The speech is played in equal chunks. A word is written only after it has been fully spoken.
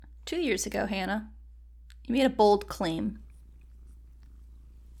2 years ago, Hannah, you made a bold claim.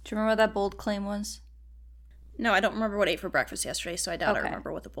 Do you remember what that bold claim was? No, I don't remember what I ate for breakfast yesterday, so I doubt I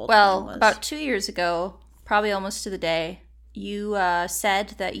remember what the bold claim was. Well, about 2 years ago, probably almost to the day, you said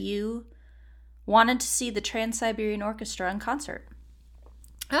that you wanted to see the Trans-Siberian Orchestra in concert.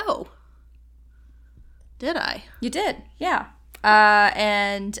 Oh. Did I? You did, yeah.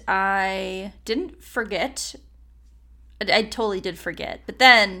 And I didn't forget. I totally did forget. But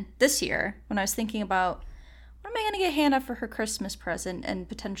then, this year, when I was thinking about what am I going to get Hannah for her Christmas present and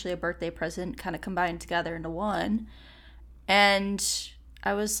potentially a birthday present kind of combined together into one. And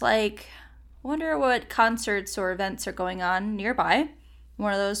I was like, I wonder what concerts or events are going on nearby.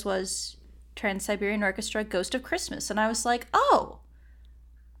 One of those was Trans-Siberian Orchestra, Ghost of Christmas. And I was like, oh,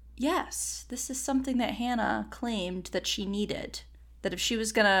 yes, this is something that Hannah claimed that she needed. That if she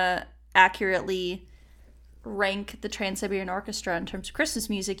was going to accurately rank the Trans-Siberian Orchestra in terms of Christmas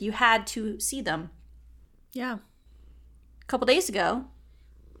music, you had to see them. Yeah. A couple days ago,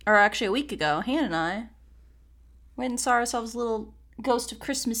 or actually a week ago, Hannah and I went and saw ourselves a little Ghost of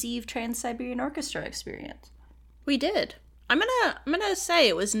Christmas Eve Trans-Siberian Orchestra experience. We did. I'm gonna say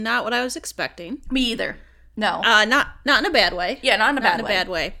it was not what I was expecting. Me either. No. Not in a bad way. Yeah, not in a bad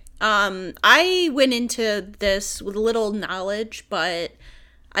way. I went into this with little knowledge, but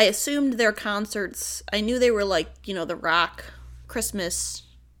I assumed their concerts, I knew they were like, the rock, Christmas,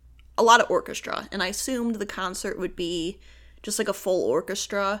 a lot of orchestra, and I assumed the concert would be just like a full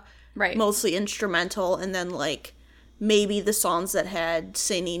orchestra, right? Mostly instrumental, and then like maybe the songs that had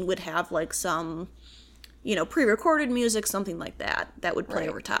singing would have like some, pre-recorded music, something like that would play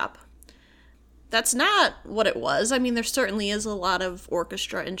over top. That's not what it was. I mean, there certainly is a lot of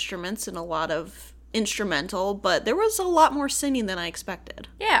orchestra instruments and a lot of instrumental, but there was a lot more singing than I expected.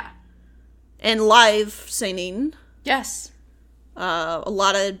 Yeah. And live singing. Yes. A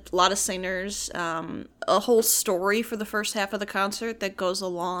lot of singers, a whole story for the first half of the concert that goes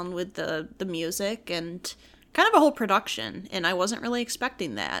along with the music, and kind of a whole production, and I wasn't really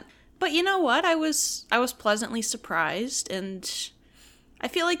expecting that. But you know what? I was pleasantly surprised, and I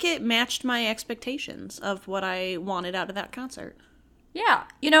feel like it matched my expectations of what I wanted out of that concert. Yeah.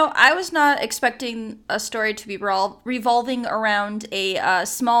 I was not expecting a story to be revolving around a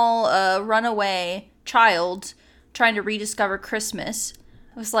small runaway child trying to rediscover Christmas.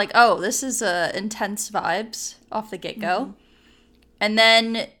 I was like, oh, this is intense vibes off the get-go. Mm-hmm. And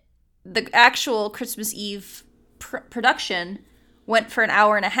then the actual Christmas Eve production went for an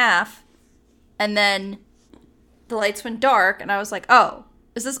hour and a half, and then the lights went dark, and I was like, oh,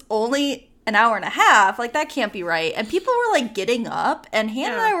 is this only an hour and a half? Like, that can't be right. And people were, like, getting up, and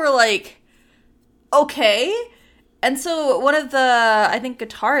Hannah and I were like, okay. And so one of the, I think,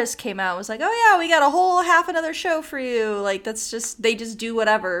 guitarists came out and was like, oh yeah, we got a whole half another show for you. Like, they just do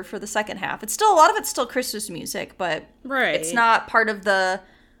whatever for the second half. It's still, a lot of it's still Christmas music, but it's not part of the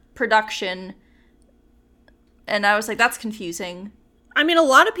production. And I was like, that's confusing. I mean, a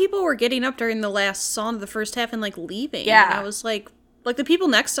lot of people were getting up during the last song of the first half and, like, leaving. Yeah. And I was like, the people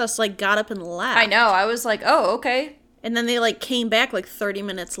next to us, like, got up and left. I know. I was like, oh, okay. And then they, like, came back, like, 30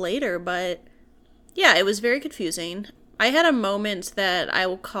 minutes later, but yeah, it was very confusing. I had a moment that I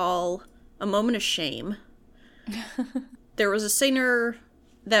will call a moment of shame. There was a singer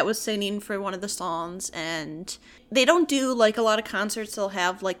that was singing for one of the songs, and they don't do, like, a lot of concerts. They'll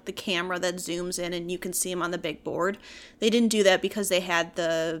have, like, the camera that zooms in and you can see them on the big board. They didn't do that because they had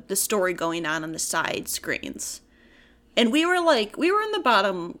the story going on the side screens. And we were in the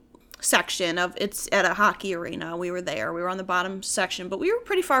bottom section of, it's at a hockey arena. We were on the bottom section, but we were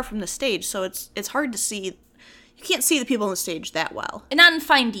pretty far from the stage, so it's hard to see. You can't see the people on the stage that well. And not in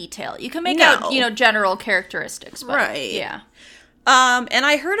fine detail. You can make out, general characteristics. But, right. Yeah. And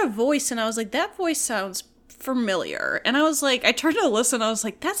I heard a voice, and I was like, that voice sounds familiar. And I was like, I turned to listen, I was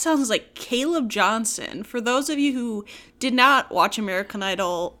like, that sounds like Caleb Johnson. For those of you who did not watch American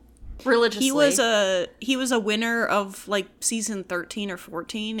Idol religiously, he was a winner of, like, season 13 or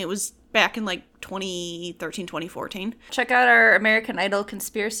 14. It was back in, like, 2013, 2014. Check out our American Idol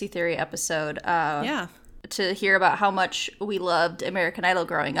conspiracy theory episode. Yeah. To hear about how much we loved American Idol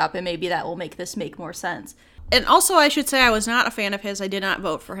growing up, and maybe that will make this make more sense. And also, I should say, I was not a fan of his. I did not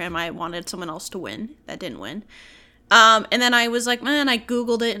vote for him. I wanted someone else to win. That didn't win. And then I was like, man, I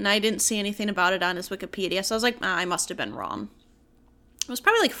Googled it, and I didn't see anything about it on his Wikipedia. So I was like, I must have been wrong. It was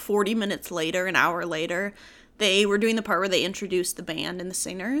probably like 40 minutes later, an hour later, they were doing the part where they introduced the band and the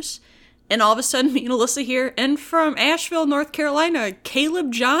singers. And all of a sudden, me and Alyssa hear, and from Asheville, North Carolina,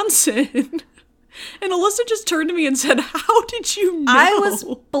 Caleb Johnson. And Alyssa just turned to me and said, how did you know? I was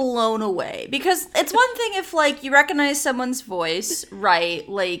blown away. Because it's one thing if, like, you recognize someone's voice, right?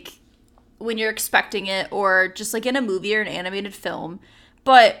 Like, when you're expecting it, or just like in a movie or an animated film.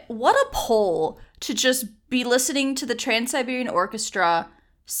 But what a pull to just be listening to the Trans-Siberian Orchestra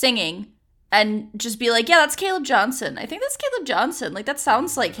singing and just be like, yeah, that's Caleb Johnson. I think that's Caleb Johnson. Like, that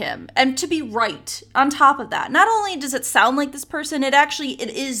sounds like him. And to be right on top of that. Not only does it sound like this person, it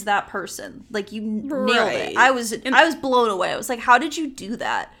is that person. Like, you nailed it. I was blown away. I was like, how did you do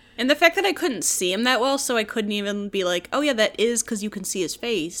that? And the fact that I couldn't see him that well, so I couldn't even be like, oh yeah, that is because you can see his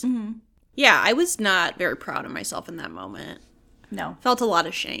face. Mm-hmm. Yeah, I was not very proud of myself in that moment. No. Felt a lot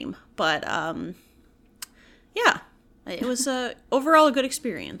of shame. But, yeah. It was overall a good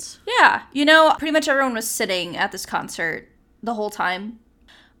experience. Yeah. Pretty much everyone was sitting at this concert the whole time.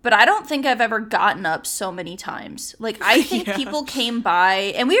 But I don't think I've ever gotten up so many times. Like, I think people came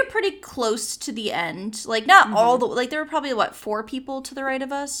by, and we were pretty close to the end. Like, not all the... Like, there were probably, 4 people to the right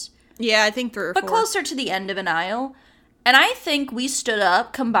of us? Yeah, I think 3 or 4. But closer to the end of an aisle. And I think we stood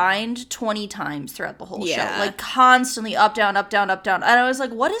up combined 20 times throughout the whole show. Like, constantly up, down, up, down, up, down. And I was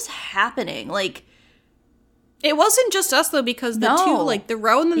like, what is happening? Like... It wasn't just us, though, because the two, like, the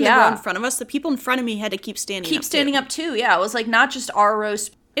row and then the row in front of us, the people in front of me had to keep standing up, too. Yeah, it was, like, not just our row.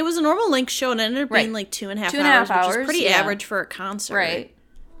 It was a normal length show, and it ended up being, like, 2.5 hours, which is pretty average for a concert. Right.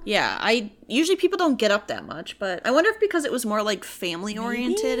 Yeah, usually people don't get up that much, but I wonder if because it was more, like,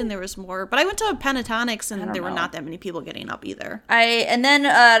 family-oriented and there was more... But I went to Pentatonics, and there were not that many people getting up either. And then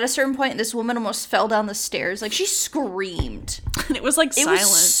at a certain point, this woman almost fell down the stairs. Like, she screamed. And it was, like, silent. It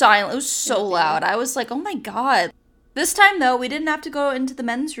was silent. It was so loud. I was like, oh my god. This time, though, we didn't have to go into the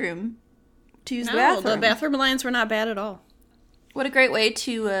men's room to use the bathroom. No, the bathroom lines were not bad at all. What a great way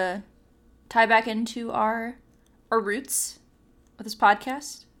to tie back into our roots with this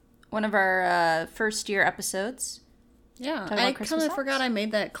podcast. One of our first-year episodes. Yeah, I kind of forgot I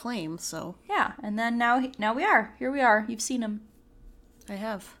made that claim, so... Yeah, and then now we are. Here we are. You've seen them. I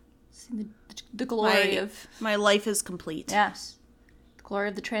have. Seen the glory of... My life is complete. Yes. The glory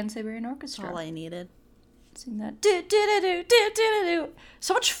of the Trans-Siberian Orchestra. All I needed. Sing that. Do.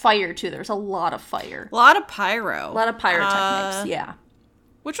 So much fire, too. There's a lot of fire. A lot of pyro. A lot of pyrotechnics, yeah.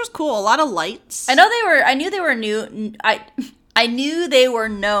 Which was cool. A lot of lights. I knew they were new... I knew they were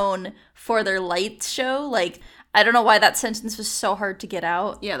known for their lights show. Like, I don't know why that sentence was so hard to get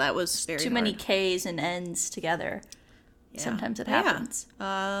out. Yeah, that was very Too hard. many K's and N's together. Yeah. Sometimes it happens.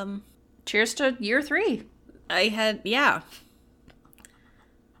 Yeah. Cheers to year 3. Yeah.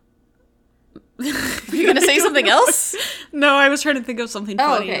 You gonna say something else? No, I was trying to think of something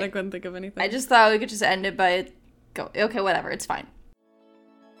funny, okay. and I couldn't think of anything. I just thought we could just end it by... Okay, whatever. It's fine.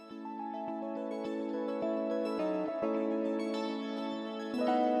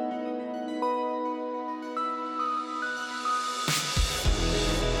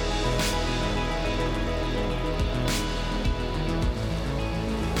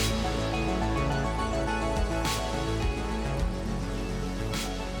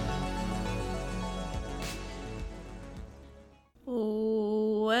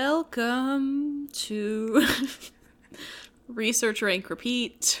 Welcome to Research, Rank,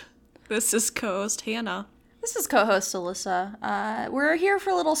 Repeat. This is co-host Hannah. This is co-host Alyssa. We're here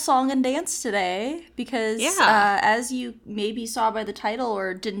for a little song and dance today because, as you maybe saw by the title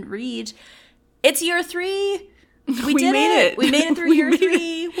or didn't read, it's year 3. We made it. We made it through year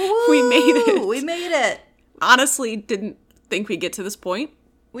 3. We made it. We made it. Honestly, didn't think we'd get to this point.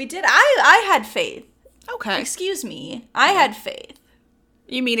 We did. I had faith. Okay. Excuse me. I had faith.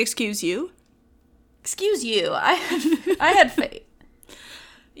 You mean excuse you? Excuse you. I had faith.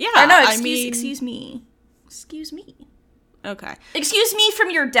 Yeah. Or no, excuse me. Excuse me. Okay. Excuse me from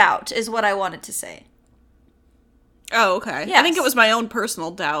your doubt is what I wanted to say. Oh, okay. Yes. I think it was my own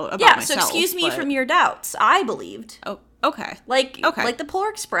personal doubt about myself. So excuse me from your doubts. I believed. Oh, okay. Like the Polar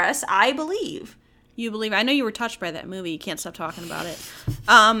Express, I believe. You believe. I know you were touched by that movie. You can't stop talking about it.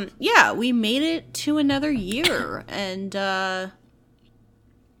 Yeah, we made it to another year. And,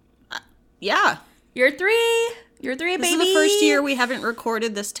 yeah. Year 3, baby. This is the first year we haven't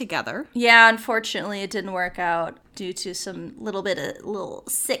recorded this together. Yeah, unfortunately, it didn't work out due to some little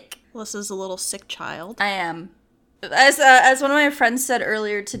sick. Alyssa's a little sick child. I am. As one of my friends said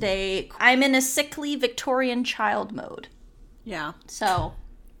earlier today, I'm in a sickly Victorian child mode. Yeah. So,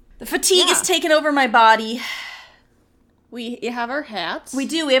 the fatigue is taking over my body. We have our hats. We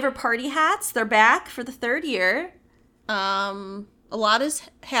do. We have our party hats. They're back for the 3rd year. A lot has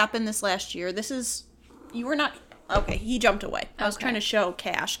happened this last year. You were not... Okay, he jumped away. I was trying to show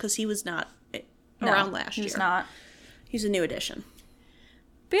Cash because he was not around last year. He's not. He's a new addition.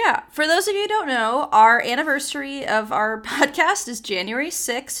 But yeah, for those of you who don't know, our anniversary of our podcast is January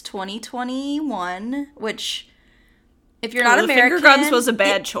 6th, 2021, which, if you're not American... Finger guns was a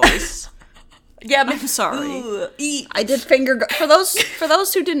bad choice. Yeah, I'm sorry. Ooh, eat. I did for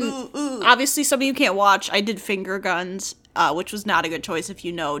those who didn't. Obviously, some of you can't watch. I did finger guns, which was not a good choice if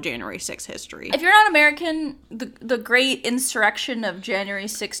you know January 6th history. If you're not American, the great insurrection of January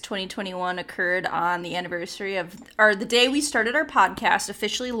 6, 2021 occurred on the anniversary of, or the day we started our podcast,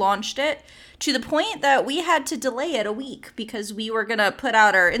 officially launched it, to the point that we had to delay it a week because we were going to put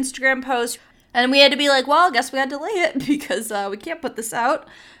out our Instagram post, and we had to be like, well, I guess we had to delay it because we can't put this out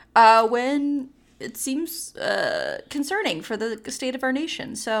when it seems concerning for the state of our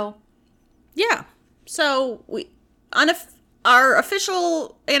nation. So, yeah. So our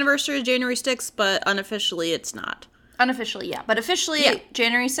official anniversary is January 6th, but unofficially it's not. Unofficially, yeah. But officially, yeah.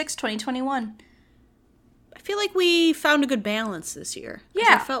 January 6th, 2021. I feel like we found a good balance this year. Yeah.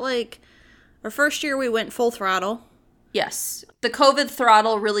 I felt like our first year we went full throttle. Yes. The COVID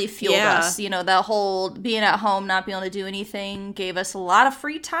throttle really fueled us. You know, the whole being at home, not being able to do anything, gave us a lot of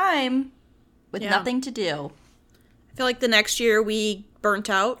free time with nothing to do. I feel like the next year we burnt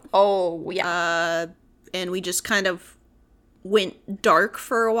out. Oh, yeah. And we just kind of went dark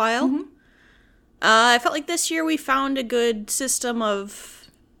for a while. Mm-hmm. I felt like this year we found a good system of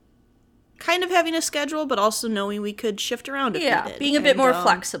kind of having a schedule, but also knowing we could shift around if we did. Being a bit more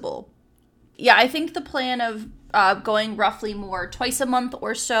flexible. Yeah, I think the plan of going roughly more twice a month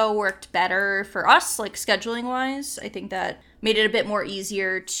or so worked better for us, like scheduling-wise. I think that made it a bit more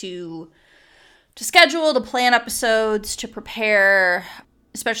easier to schedule, to plan episodes, to prepare,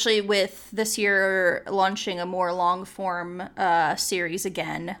 especially with this year launching a more long-form series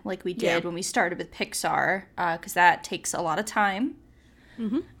again, like we did when we started with Pixar, because that takes a lot of time.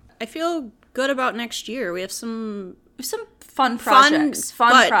 Mm-hmm. I feel good about next year. We have some fun projects.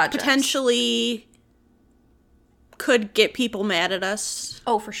 Fun projects. Potentially could get people mad at us.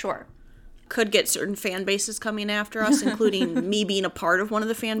 Oh, for sure. Could get certain fan bases coming after us, including me being a part of one of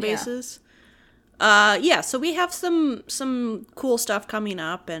the fan bases. So we have some cool stuff coming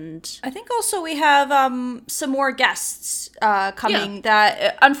up, and I think also we have some more guests coming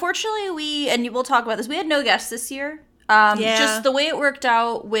that unfortunately we'll talk about this. We had no guests this year. Just the way it worked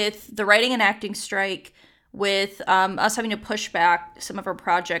out with the writing and acting strike, with us having to push back some of our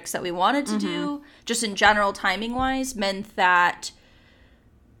projects that we wanted to do, just in general timing wise, meant that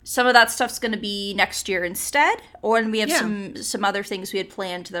some of that stuff's going to be next year instead, or we have some other things we had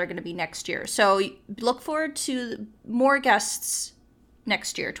planned that are going to be next year. So look forward to more guests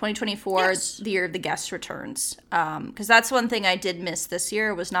next year, 2024, the year of the guest returns. Because that's one thing I did miss this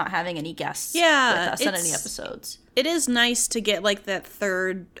year, was not having any guests with us on any episodes. It is nice to get like that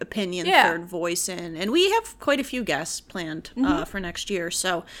third opinion, third voice in. And we have quite a few guests planned for next year.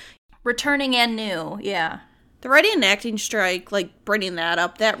 So returning and new, The writing and acting strike, like bringing that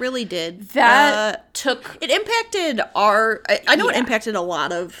up, that really did. It impacted our. I know it impacted a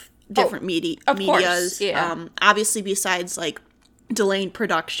lot of different medias. Course, yeah. Obviously, besides like delaying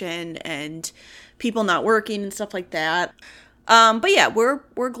production and people not working and stuff like that. But yeah,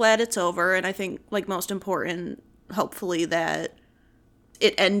 we're glad it's over, and I think like most important, hopefully that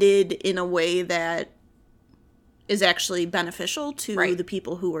it ended in a way that is actually beneficial to the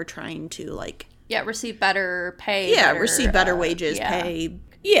people who were trying to like. Yeah, receive better pay. Yeah, receive better wages, pay.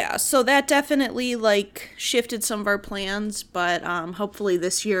 Yeah, so that definitely, like, shifted some of our plans, but hopefully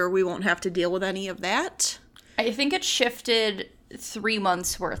this year we won't have to deal with any of that. I think it shifted 3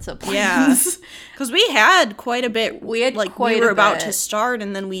 months worth of plans. Yeah, because we had quite a bit. We were about to start,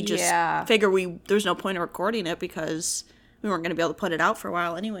 and then we just figured there's no point in recording it because we weren't going to be able to put it out for a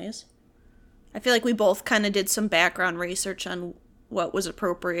while anyways. I feel like we both kind of did some background research on what was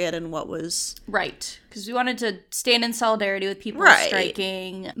appropriate and what was... Right. Because we wanted to stand in solidarity with people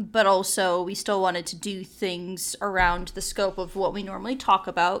striking, but also we still wanted to do things around the scope of what we normally talk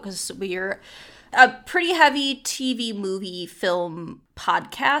about, because we're a pretty heavy TV, movie, film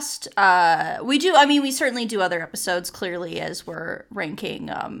podcast. We certainly do other episodes, clearly, as we're ranking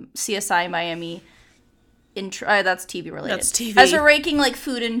CSI Miami... that's TV related. That's TV. As we're ranking like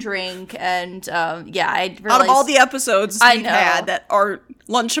food and drink, and I realized out of all the episodes we've had that are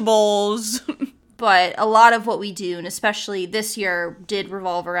Lunchables, but a lot of what we do, and especially this year, did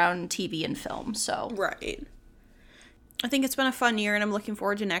revolve around TV and film. So right. I think it's been a fun year, and I'm looking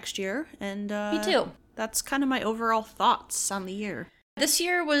forward to next year. And me too. That's kind of my overall thoughts on the year. This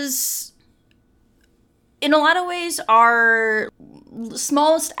year was, in a lot of ways, our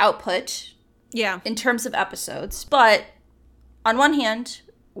smallest output. Yeah. In terms of episodes. But on one hand,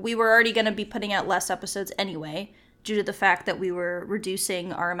 we were already going to be putting out less episodes anyway, due to the fact that we were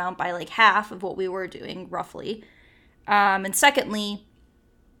reducing our amount by like half of what we were doing, roughly. And secondly,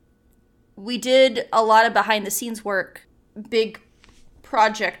 we did a lot of behind the scenes work, big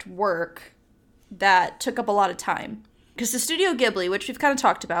project work, that took up a lot of time. Because the Studio Ghibli, which we've kind of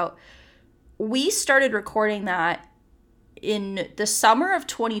talked about, we started recording that in the summer of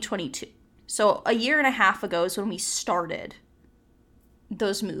 2022. So a year and a half ago is when we started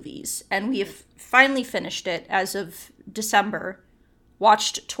those movies. And we have finally finished it as of December.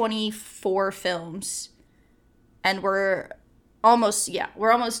 Watched 24 films. And we're almost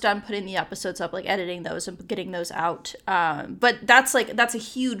done putting the episodes up, like editing those and getting those out. But that's a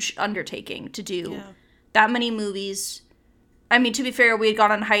huge undertaking to do that many movies. I mean, to be fair, we had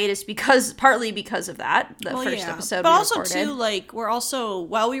gone on hiatus partly because of that, first episode. But also too, like,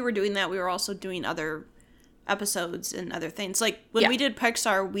 while we were doing that, we were also doing other episodes and other things. Like when we did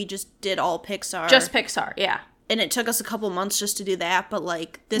Pixar, we just did all Pixar. Just Pixar, yeah. And it took us a couple months just to do that, but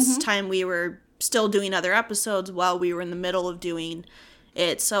like this time we were still doing other episodes while we were in the middle of doing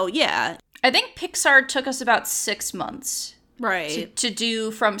it. So yeah. I think Pixar took us about 6 months. Right. To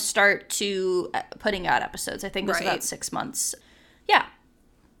do from start to putting out episodes. I think it was about 6 months. Yeah.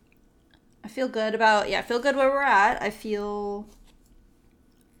 I feel good where we're at. I feel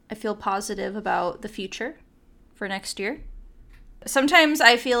positive about the future for next year. Sometimes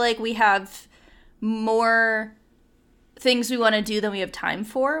I feel like we have more things we want to do than we have time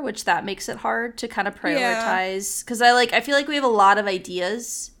for, which that makes it hard to kind of prioritize. Because I feel like we have a lot of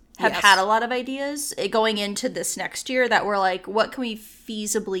ideas. Had a lot of ideas going into this next year that we're like, what can we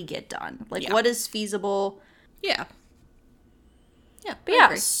feasibly get done? Like, what is feasible? Yeah. Yeah.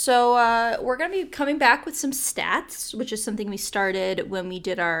 But so we're going to be coming back with some stats, which is something we started when we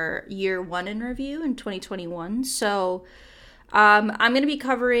did our year 1 in review in 2021. So I'm going to be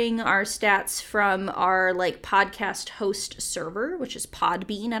covering our stats from our podcast host server, which is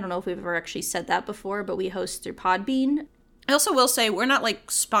Podbean. I don't know if we've ever actually said that before, but we host through Podbean. I also will say we're not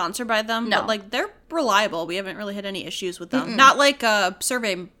sponsored by them, but they're reliable. We haven't really had any issues with them. Not like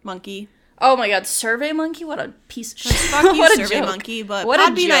Survey Monkey. Oh my god, Survey Monkey? What a piece of shit. Fuck you, Survey Monkey. But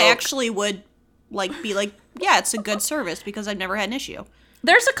Podbean, I actually would be like, yeah, it's a good service because I've never had an issue.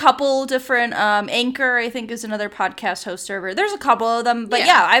 There's a couple different, Anchor, I think, is another podcast host server. There's a couple of them, but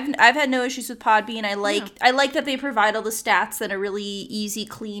I've had no issues with Podbean. I like that they provide all the stats in a really easy,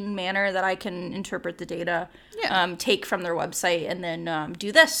 clean manner that I can interpret the data, take from their website, and then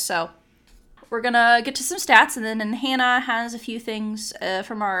do this. So we're gonna get to some stats, and then Hannah has a few things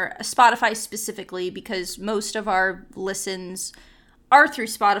from our Spotify specifically, because most of our listens are through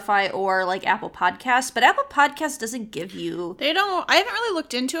Spotify or Apple Podcasts, but Apple Podcasts doesn't give you... I haven't really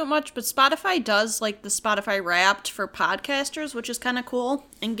looked into it much, but Spotify does the Spotify Wrapped for podcasters, which is kind of cool,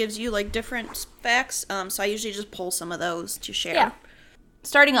 and gives you different facts. So I usually just pull some of those to share. Yeah.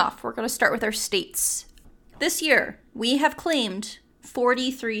 Starting off, we're going to start with our states. This year, we have claimed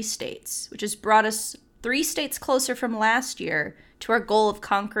 43 states, which has brought us 3 states closer from last year to our goal of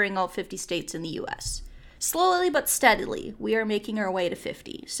conquering all 50 states in the U.S. Slowly but steadily, we are making our way to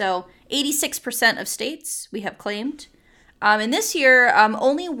 50. So 86% of states we have claimed. And this year,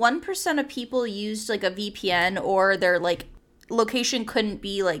 only 1% of people used a VPN, or their location couldn't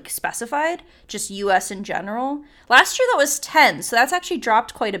be specified, just US in general. Last year that was 10, so that's actually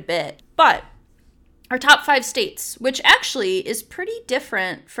dropped quite a bit. But our top 5 states, which actually is pretty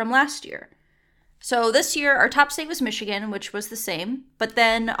different from last year. So this year, our top state was Michigan, which was the same. But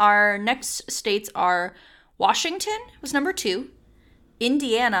then our next states are Washington was number 2,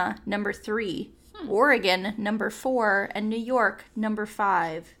 Indiana number 3, Oregon number 4, and New York number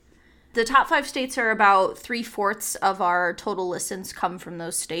 5. The top 5 states are about 3/4 of our total listens come from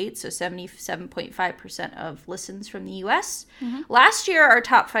those states, so 77.5% of listens from the U.S. Last year, our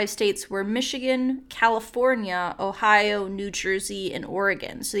top 5 states were Michigan, California, Ohio, New Jersey, and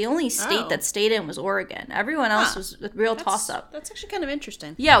Oregon. So the only state that stayed in was Oregon. Everyone else was a real toss-up. That's actually kind of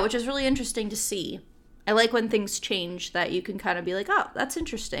interesting. Yeah, which is really interesting to see. I like when things change, that you can kind of be like, oh, that's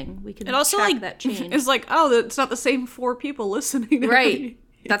interesting. We can track that change. It's it's not the same 4 people listening. Right.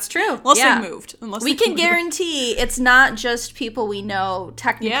 That's true. Unless they moved. We can guarantee it's not just people we know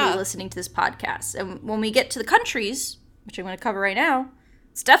technically listening to this podcast. And when we get to the countries, which I'm going to cover right now,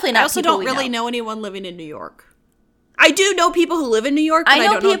 it's definitely not people we know. I also don't really know anyone living in New York. I do know people who live in New York, but I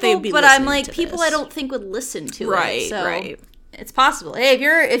don't know if they'd be listening to this. But I'm like, people I don't think would listen to it. Right. It's possible. Hey,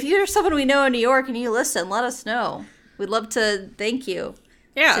 if you're someone we know in New York and you listen, let us know. We'd love to thank you.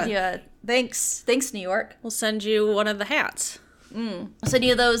 Yeah. Send you thanks, New York. We'll send you one of the hats. I'll send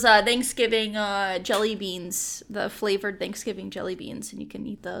you those Thanksgiving jelly beans, the flavored Thanksgiving jelly beans, and you can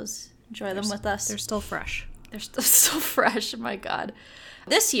eat those. Enjoy them with us. They're still fresh. They're still fresh. Oh my God.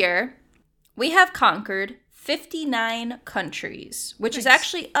 This year, we have conquered 59 countries, which is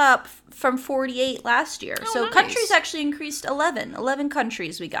actually up from 48 last year. So countries actually increased 11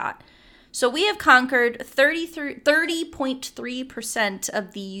 countries we got. So we have conquered 30.3%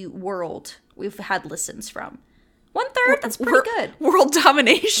 of the world we've had listens from. 1/3, that's pretty good. World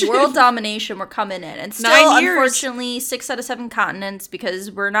domination. World domination, we're coming in. And still, 9 years. unfortunately, 6 out of 7 continents, because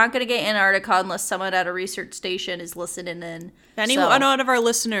we're not going to get Antarctica unless someone at a research station is listening in. Anyone of our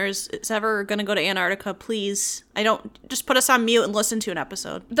listeners is ever going to go to Antarctica, please, just put us on mute and listen to an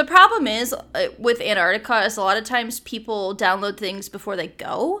episode. The problem is, with Antarctica, is a lot of times people download things before they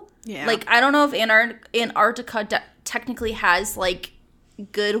go. Yeah. Like, I don't know if Antarctica technically has, like,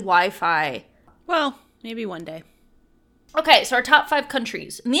 good Wi-Fi. Well, maybe one day. Okay, so our top 5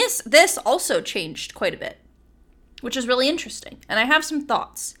 countries. And this also changed quite a bit, which is really interesting. And I have some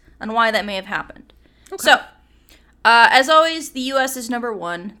thoughts on why that may have happened. Okay. So, as always, the U.S. is number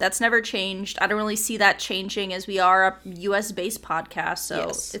 1. That's never changed. I don't really see that changing, as we are a U.S.-based podcast, so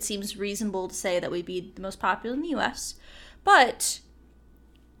yes. It seems reasonable to say that we'd be the most popular in the U.S. But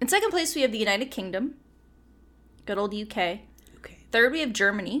in second place, we have the United Kingdom. Good old UK. Okay. Third, we have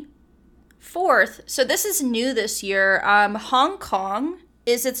Germany. Fourth, so this is new this year, Hong Kong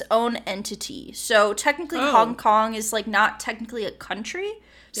is its own entity. So technically Hong Kong is like not technically a country.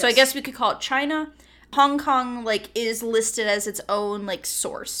 So yes. I guess we could call it China. Hong Kong like is listed as its own like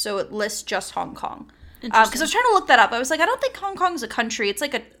source. So it lists just Hong Kong. Because I was trying to look that up. I was like, I don't think Hong Kong is a country. It's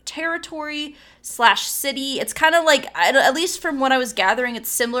like a territory/city. It's kind of like, at least from what I was gathering,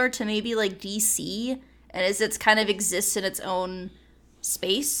 it's similar to maybe like DC. And it's kind of exists in its own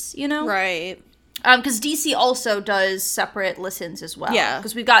space, you know? Right. Because DC also does separate listens as well. Yeah.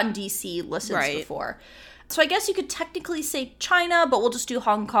 Because we've gotten DC listens before. So I guess you could technically say China, but we'll just do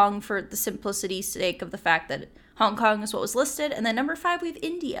Hong Kong for the simplicity's sake of the fact that Hong Kong is what was listed. And then number 5, we have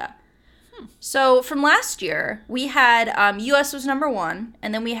India. So from last year, we had US was number 1,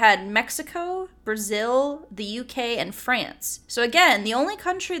 and then we had Mexico, Brazil, the UK, and France. So again, the only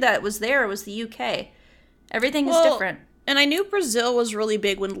country that was there was the UK. Everything is different. And I knew Brazil was really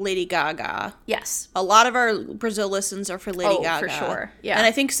big when Lady Gaga. Yes. A lot of our Brazil listens are for Lady Gaga. Oh, for sure. Yeah. And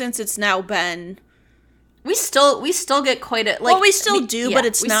I think since it's now been... We still get quite a... Like, well, we still do, but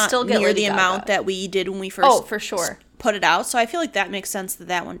it's not near Lady the Gaga. amount that we did when we first for sure. put it out. So I feel like that makes sense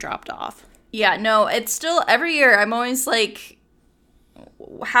that one dropped off. Yeah, no, it's still... Every year, I'm always like...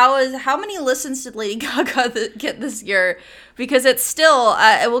 How many listens did Lady Gaga get this year? Because it's still,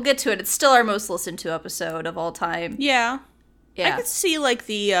 we'll get to it, it's still our most listened to episode of all time. Yeah. I could see, like,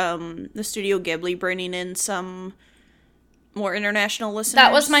 the Studio Ghibli bringing in some more international listeners.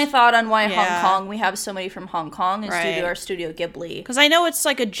 That was my thought on why Hong Kong, we have so many from Hong Kong, is due to our Studio Ghibli. Because I know it's,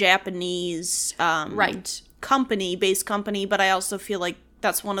 like, a Japanese based company, but I also feel like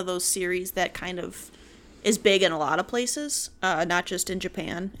that's one of those series that kind of... is big in a lot of places, not just in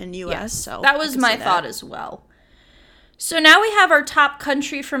Japan and U.S. Yes, so that was my thought as well. So now we have our top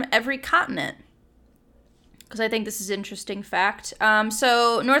country from every continent, because I think this is an interesting fact.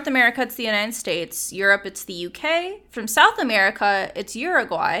 So North America, it's the United States. Europe, it's the UK. From South America, it's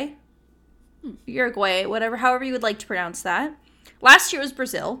Uruguay. Uruguay, however you would like to pronounce that. Last year was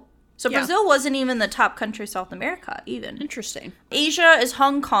Brazil. So Brazil wasn't even the top country South America, even. Interesting. Asia is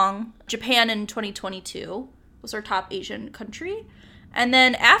Hong Kong. Japan in 2022 was our top Asian country. And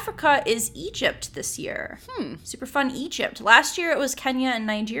then Africa is Egypt this year. Super fun, Egypt. Last year it was Kenya and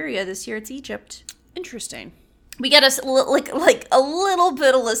Nigeria. This year it's Egypt. Interesting. We get a little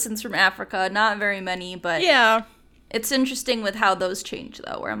bit of listens from Africa. Not very many, but yeah, it's interesting with how those change,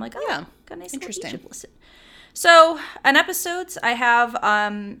 though, where I'm like, got a nice little Egypt listen. So, on episodes, I have,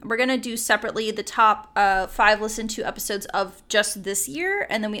 we're going to do separately the top 5 listened to episodes of just this year,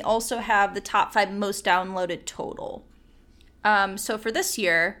 and then we also have the top 5 most downloaded total. So, for this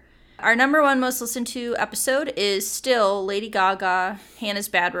year, our number 1 most listened to episode is still Lady Gaga, Hannah's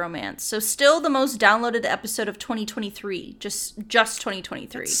Bad Romance. So, still the most downloaded episode of 2023, just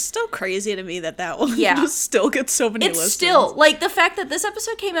 2023. It's still crazy to me that one just still gets so many listens. It's still, like, the fact that this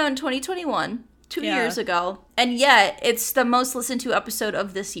episode came out in 2021... 2 years ago, and yet it's the most listened to episode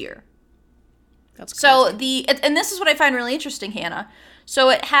of this year. That's crazy. So and this is what I find really interesting, Hannah. So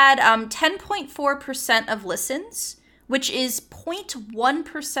it had 10.4% of listens, which is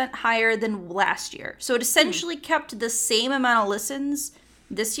 0.1% higher than last year. So it essentially kept the same amount of listens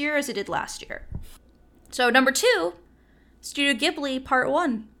this year as it did last year. So number 2, Studio Ghibli Part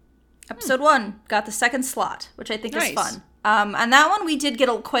 1. Episode 1 got the 2nd slot, which I think is fun. And that one we did get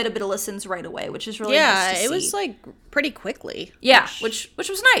quite a bit of listens right away, which is really nice to see. Yeah, it was like pretty quickly. Yeah, which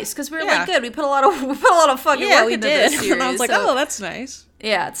was nice because we were like, good. We put a lot of fucking work into this series. And I was like, oh, that's nice.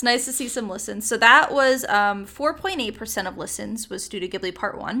 Yeah, it's nice to see some listens. So that was 4.8% of listens was Studio Ghibli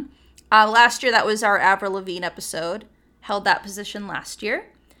Part 1. Last year that was our Avril Lavigne episode. Held that position last year.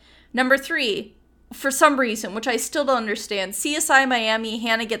 Number 3, for some reason, which I still don't understand, CSI Miami,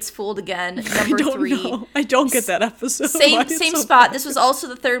 Hannah Gets Fooled Again, number 3. Know. I don't get that episode. Same spot. Funny. This was also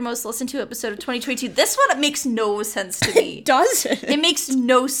the 3rd most listened to episode of 2022. This one makes no sense to me. It doesn't. It makes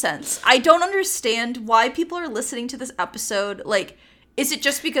no sense. I don't understand why people are listening to this episode. Like, is it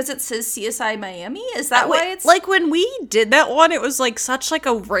just because it says CSI Miami? Is that why it's... Like, when we did that one, it was, like, such, like,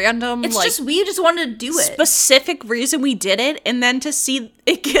 a random, it's just, we just wanted to do it. Specific reason we did it, and then to see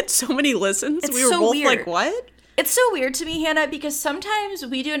it get so many listens, we were both like, what? It's so weird to me, Hannah, because sometimes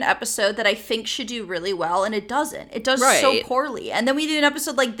we do an episode that I think should do really well, and it doesn't. It does so poorly. And then we do an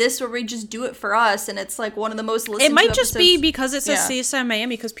episode like this where we just do it for us, and it's, like, one of the most listened to It might episodes. just be because it says CSI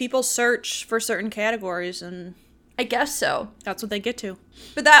Miami, because people search for certain categories, and... I guess so. That's what they get to.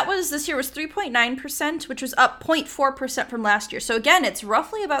 But this year was 3.9%, which was up 0.4% from last year. So again, it's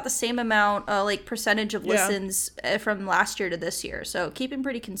roughly about the same amount, percentage of listens from last year to this year. So keeping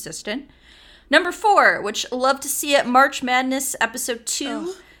pretty consistent. Number 4, which love to see it, March Madness episode 2.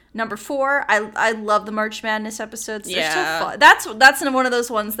 Ugh. Number 4, I love the March Madness episodes. They're so fun. That's one of those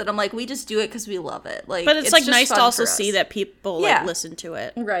ones that I'm like, we just do it because we love it. Like, but it's like nice to also see that people like listen to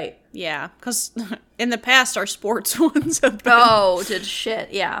it. Right. Yeah, because in the past our sports ones have been... Oh, did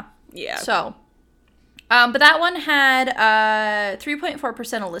shit. Yeah. Yeah. So, but that one had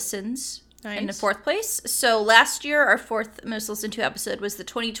 3.4% of listens. Nice. In the 4th place. So last year, our 4th most listened to episode was the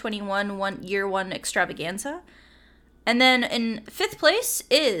 2021 year 1 Extravaganza. And then in 5th place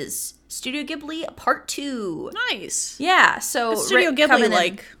is Studio Ghibli Part 2. Nice. Yeah, so... Studio Ghibli,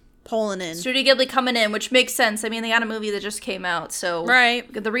 like, pulling in. Studio Ghibli coming in, which makes sense. I mean, they got a movie that just came out, so...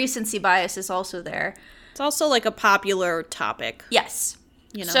 Right. The recency bias is also there. It's also, like, a popular topic. Yes.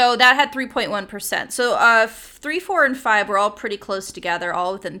 You know. So that had 3.1%. So 3, 4, and 5 were all pretty close together,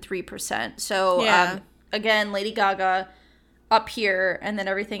 all within 3%. So, again, Lady Gaga up here, and then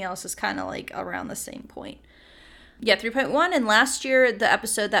everything else is kind of, like, around the same point. Yeah, 3.1, and last year, the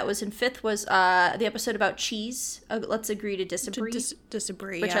episode that was in 5th was the episode about cheese. Let's Agree to Disagree.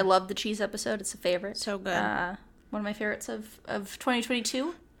 Disagree, which I love the cheese episode. It's a favorite. So good. One of my favorites of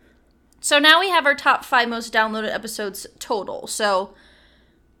 2022. So now we have our top 5 most downloaded episodes total. So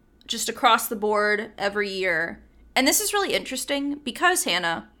just across the board every year. And this is really interesting because,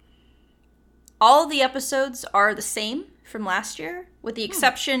 Hannah, all of the episodes are the same from last year, with the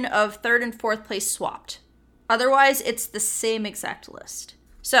exception of 3rd and 4th place swapped. Otherwise, it's the same exact list.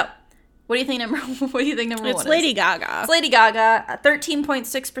 So, what do you think number 1 is? It's Lady Gaga. It's Lady Gaga.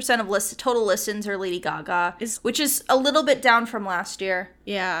 13.6% of total listens are Lady Gaga, which is a little bit down from last year.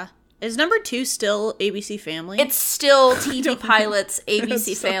 Yeah. Is number 2 still ABC Family? It's still TV Pilot's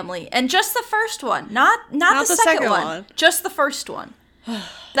ABC Family. And just the first one. Not the second one. Just the first one.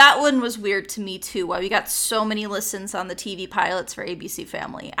 That one was weird to me, too, why we got so many listens on the TV pilots for ABC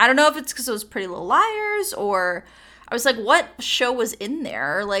Family. I don't know if it's because it was Pretty Little Liars, or I was like, what show was in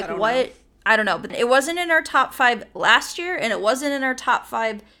there? Like, I don't know. But it wasn't in our top 5 last year, and it wasn't in our top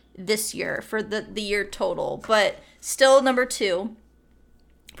 5 this year for the year total. But still number 2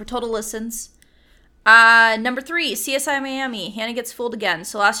 for total listens. Number 3, CSI Miami, Hannah Gets Fooled Again.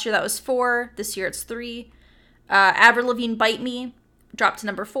 So last year that was 4. This year it's 3. Avril Lavigne, Bite Me, dropped to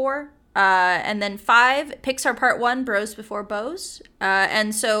number 4. And then 5, Pixar Part 1, Bros Before Bows.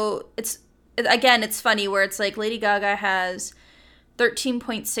 And so it's funny where it's like Lady Gaga has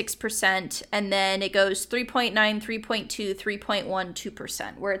 13.6%, and then it goes 3.9, 3.2, 3.1,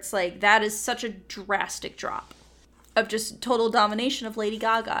 2%, where it's like that is such a drastic drop of just total domination of Lady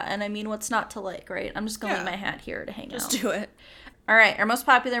Gaga. And I mean, what's not to like, right? I'm just going to leave my hat here to hang out. Just do it. All right, our most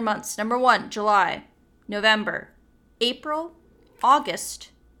popular months. Number 1, July, November, April,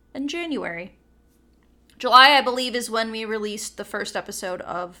 August, and January. July, I believe, is when we released the first episode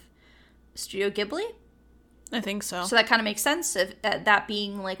of Studio Ghibli. I think so. So that kind of makes sense, if that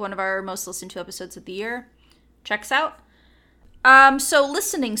being like one of our most listened to episodes of the year. Checks out. So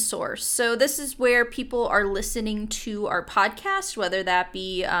listening source. So this is where people are listening to our podcast, whether that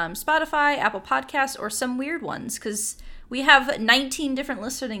be Spotify, Apple Podcasts, or some weird ones, because we have 19 different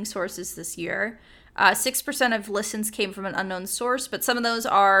listening sources this year. 6% of listens came from an unknown source, but some of those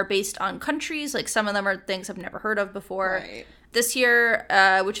are based on countries. Like some of them are things I've never heard of before. Right. This year,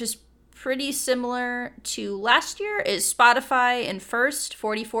 which is pretty similar to last year, is Spotify in first.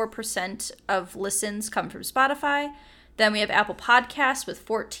 44% of listens come from Spotify. Then we have Apple Podcasts with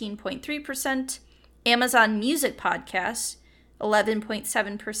 14.3%. Amazon Music Podcasts,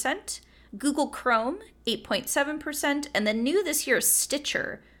 11.7%. Google Chrome, 8.7%. And then new this year is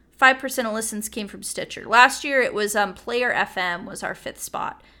Stitcher. 5% of listens came from Stitcher. Last year it was Player FM was our 5th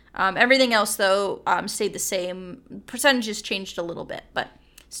spot. Everything else, though, stayed the same. Percentages changed a little bit, but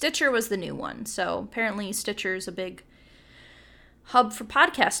Stitcher was the new one. So apparently Stitcher is a big hub for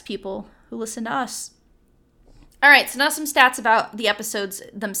podcast people who listen to us. All right, so now some stats about the episodes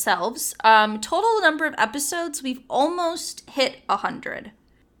themselves. Total number of episodes, we've almost hit 100.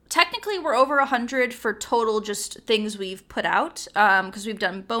 Technically, we're over 100 for total just things we've put out, because we've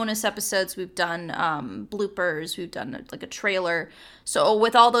done bonus episodes, we've done bloopers, we've done like a trailer. So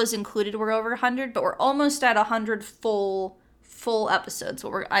with all those included, we're over 100, but we're almost at 100 full episodes.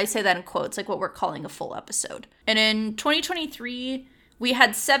 I say that in quotes, like what we're calling a full episode. And in 2023, we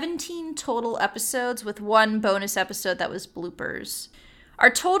had 17 total episodes with one bonus episode that was bloopers. Our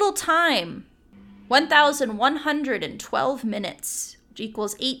total time, 1,112 minutes, which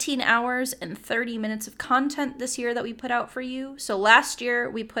equals 18 hours and 30 minutes of content this year that we put out for you. So last year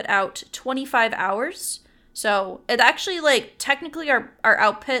we put out 25 hours. So it actually, like, technically our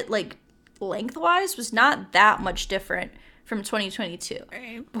output, like, lengthwise was not that much different from 2022.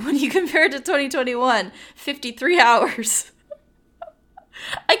 Right. But when you compare it to 2021, 53 hours.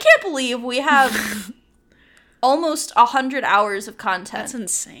 I can't believe we have almost 100 hours of content. That's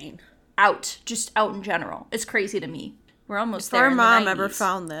insane. Just out in general. It's crazy to me. We're almost If there. our in the mom 90s. ever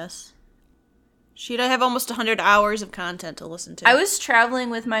found this, she'd have almost 100 hours of content to listen to. I was traveling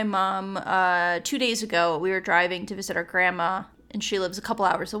with my mom 2 days ago. We were driving to visit our grandma, and she lives a couple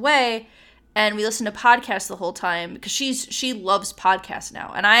hours away. And we listened to podcasts the whole time because she loves podcasts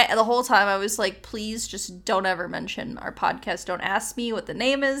now. And the whole time I was like, please just don't ever mention our podcast. Don't ask me what the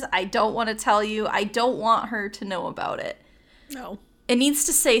name is. I don't want to tell you. I don't want her to know about it. No. It needs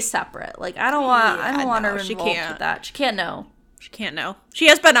to stay separate. Like, I don't want her involved with that. She can't know. She can't know. She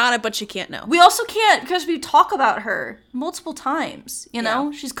has been on it, but she can't know. We also can't because we talk about her multiple times, you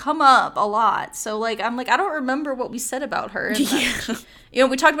know? Yeah. She's come up a lot. So, like, I'm like, I don't remember what we said about her. Yeah. You know,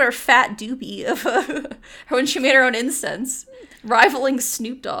 we talked about her fat doobie of when she made her own incense, rivaling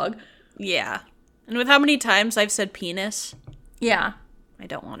Snoop Dogg. Yeah. And with how many times I've said penis, Yeah. I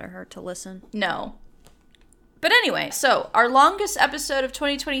don't want her to listen. No. But anyway, so our longest episode of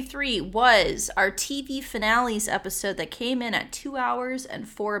 2023 was our TV finales episode that came in at 2 hours and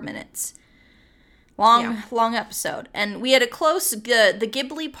 4 minutes. Long episode. And we had a close, the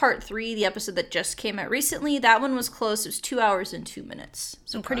Ghibli Part 3, the episode that just came out recently, that one was close. It was 2 hours and 2 minutes.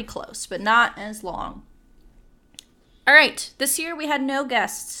 So pretty close, but not as long. All right, this year we had no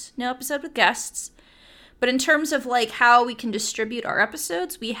guests, no episode with guests. But in terms of like how we can distribute our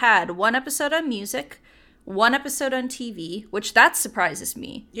episodes, we had one episode on music, one episode on TV, which that surprises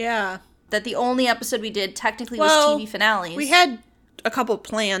me. Yeah. That the only episode we did technically was TV finales. We had a couple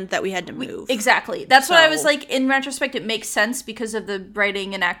planned that we had to move. Exactly. That's what I was like, in retrospect, it makes sense because of the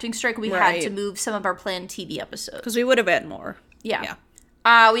writing and acting strike. We had to move some of our planned TV episodes. Because we would have had more. Yeah.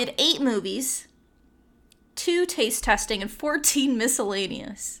 We had 8 movies, 2 taste testing, and 14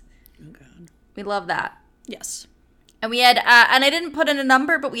 miscellaneous. Oh, God. We love that. Yes. And we had, and I didn't put in a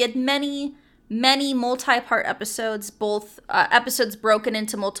number, but we had many multi-part episodes, both episodes broken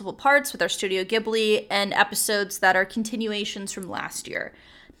into multiple parts with our Studio Ghibli and episodes that are continuations from last year.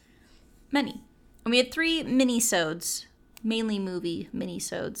 Many. And we had 3 minisodes, mainly movie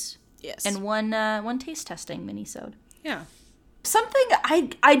minisodes. Yes. And one taste testing minisode. Yeah. Something,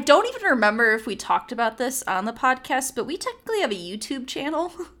 I don't even remember if we talked about this on the podcast, but we technically have a YouTube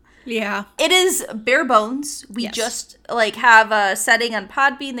channel. Yeah. It is bare bones. We just like have a setting on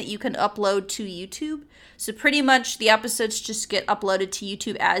Podbean that you can upload to YouTube. So pretty much the episodes just get uploaded to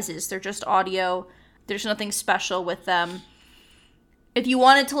YouTube as is. They're just audio. There's nothing special with them. If you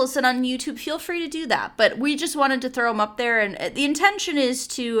wanted to listen on YouTube, feel free to do that. But we just wanted to throw them up there. And the intention is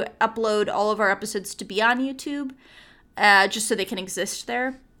to upload all of our episodes to be on YouTube, just so they can exist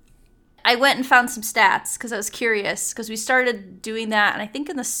there. I went and found some stats because I was curious because we started doing that, and I think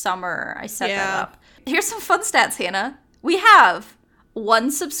in the summer I set that up. Here's some fun stats, Hannah. We have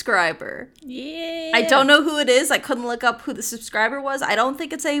 1 subscriber. Yeah. I don't know who it is. I couldn't look up who the subscriber was. I don't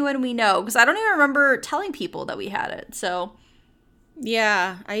think it's anyone we know because I don't even remember telling people that we had it. So,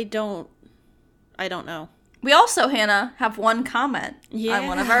 yeah, I don't know. we also, Hannah, have 1 comment on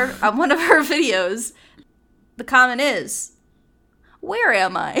one of our videos. The comment is, "Where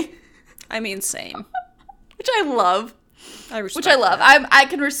am I?" I mean, same. Which I love. Which I love. I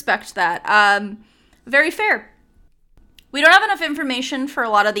can respect that. Very fair. We don't have enough information for a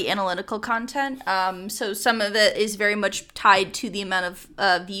lot of the analytical content, so some of it is very much tied to the amount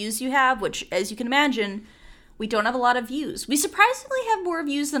of views you have, which, as you can imagine, we don't have a lot of views. We surprisingly have more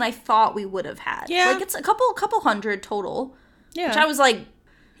views than I thought we would have had. Yeah. Like, it's a couple hundred total. Yeah. Which I was like...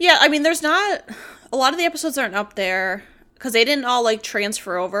 Yeah, I mean, there's not... A lot of the episodes aren't up there because they didn't all, like,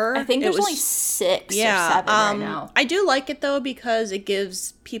 transfer over. I think there's only 6 or 7 right now. I do like it, though, because it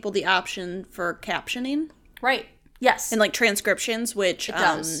gives people the option for captioning. Right. Yes. And, like, transcriptions, which, it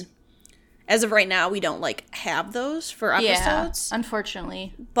does. As of right now, we don't, like, have those for episodes. Yeah,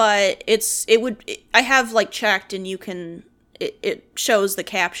 unfortunately. But I have, like, checked, and you can, it shows the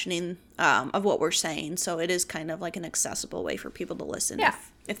captioning of what we're saying, so it is kind of, like, an accessible way for people to listen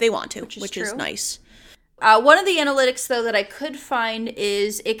if they want to, which is nice. One of the analytics, though, that I could find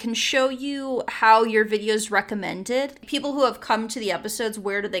is it can show you how your video's recommended. People who have come to the episodes,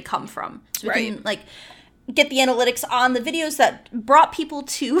 where do they come from? So we can, like, get the analytics on the videos that brought people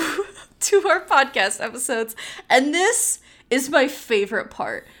to our podcast episodes. And this is my favorite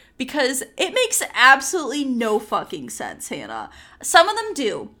part because it makes absolutely no fucking sense, Hannah. Some of them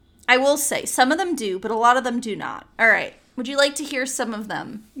do. I will say, some of them do, but a lot of them do not. All right. Would you like to hear some of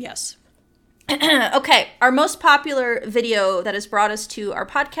them? Yes. Okay, our most popular video that has brought us to our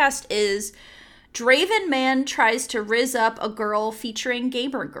podcast is Draven Man Tries to Rizz Up a Girl featuring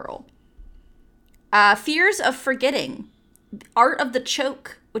Gamer Girl. Fears of Forgetting. Art of the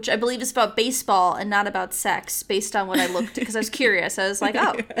Choke, which I believe is about baseball and not about sex, based on what I looked at, because I was curious. I was like,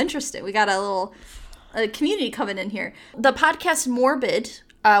 oh, interesting. We got a little community coming in here. The podcast Morbid,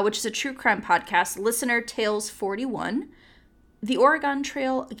 which is a true crime podcast, Listener Tales 41. The Oregon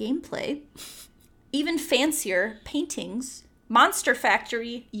Trail gameplay. Even fancier, paintings. Monster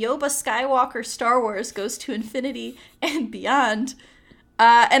Factory, Yoba Skywalker Star Wars Goes to Infinity and Beyond.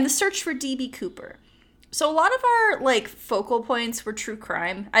 And The Search for D.B. Cooper. So a lot of our, like, focal points were true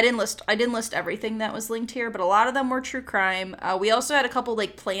crime. I didn't list everything that was linked here, but a lot of them were true crime. We also had a couple,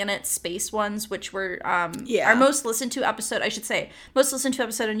 like, planet space ones, which were our most listened to episode, I should say. Most listened to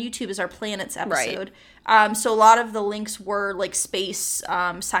episode on YouTube is our planets episode. Right. So a lot of the links were, like, space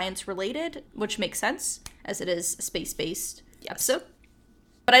science related, which makes sense, as it is a space-based episode.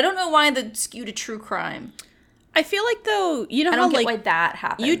 But I don't know why the skew to true crime. I feel like, though, you know I how, don't get like, why that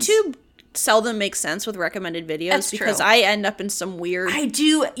happens. YouTube seldom makes sense with recommended videos. That's because true. I end up in some weird I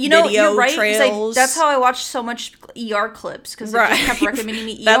do. You know, you're right. Trails. That's how I watched so much ER clips, because it just kept recommending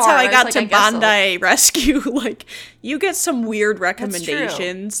me ER. That's how I got like, to Bondi Rescue. Like, you get some weird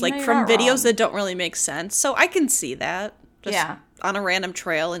recommendations, like, from videos that don't really make sense. So I can see that. Just on a random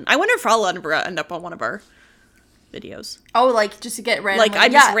trail. And I wonder if I'll ever end up on one of our videos. Oh, like, just to get randomly. Like, I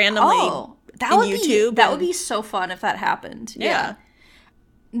just randomly YouTube. That would be so fun if that happened. Yeah.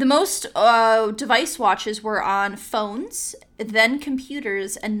 The most device watches were on phones, then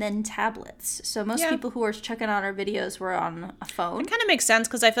computers, and then tablets. So most people who are checking out our videos were on a phone. It kind of makes sense,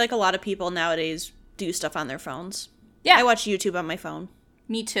 because I feel like a lot of people nowadays do stuff on their phones. Yeah. I watch YouTube on my phone.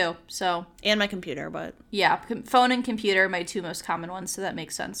 Me too, so. And my computer, but. Yeah, phone and computer are my two most common ones, so that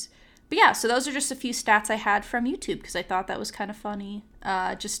makes sense. But yeah, so those are just a few stats I had from YouTube, because I thought that was kind of funny,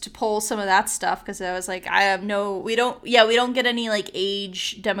 just to pull some of that stuff, because I was like, we don't get any, like,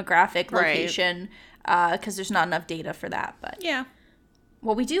 age, demographic, location, because there's not enough data for that, but. Yeah.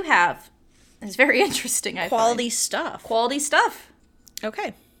 What we do have is very interesting, I Quality find. stuff. Quality stuff.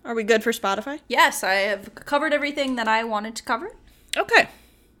 Okay. Are we good for Spotify? Yes, I have covered everything that I wanted to cover. Okay.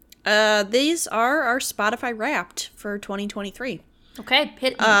 These are our Spotify Wrapped for 2023. Okay,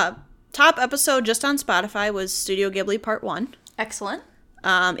 hit me. Top episode just on Spotify was Studio Ghibli Part 1. Excellent.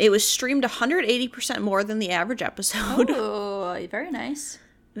 It was streamed 180% more than the average episode. Oh, very nice.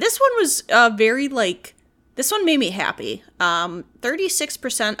 This one was this one made me happy.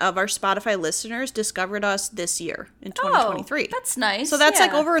 36% of our Spotify listeners discovered us this year in 2023. Oh, that's nice. So that's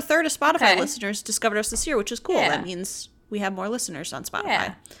like over a third of Spotify listeners discovered us this year, which is cool. Yeah. That means we have more listeners on Spotify.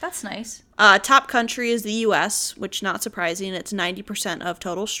 Yeah, that's nice. Top country is the U.S., which, not surprising, it's 90% of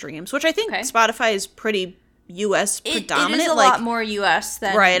total streams, which I think Spotify is pretty U.S. predominant. It is a lot more U.S.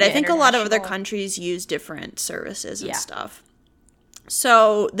 than right. I think a lot of other countries use different services and stuff.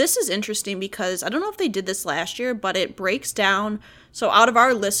 So this is interesting because I don't know if they did this last year, but it breaks down, so out of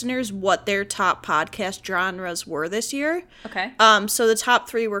our listeners, what their top podcast genres were this year. Okay. So the top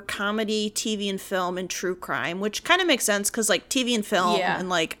 3 were comedy, TV and film, and true crime, which kind of makes sense because, like, TV and film, and,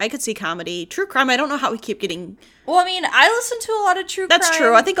 like, I could see comedy. True crime, I don't know how we keep getting... Well, I mean, I listen to a lot of true crime. That's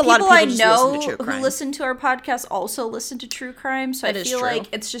true. I think a lot of people just listen to true crime. Who listen to our podcast also listen to true crime, so I feel like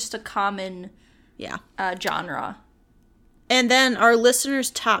it's just a common genre. And then our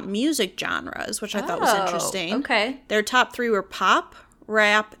listeners' top music genres, which I thought was interesting. Okay. Their top 3 were pop,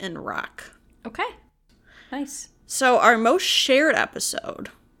 rap, and rock. Okay. Nice. So our most shared episode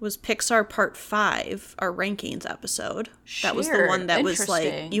was Pixar Part 5, our rankings episode. That was the one that was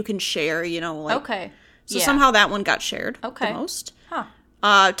like, you can share, you know, like. Okay. So somehow that one got shared the most. Huh.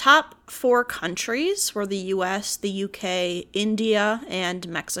 Top 4 countries were the US, the UK, India, and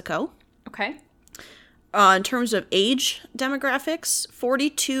Mexico. Okay. In terms of age demographics,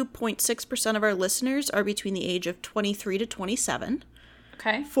 42.6% of our listeners are between the age of 23 to 27.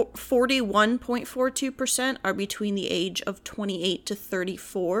 Okay. 41.42% are between the age of 28 to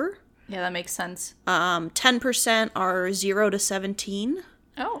 34. Yeah, that makes sense. 10% are 0 to 17.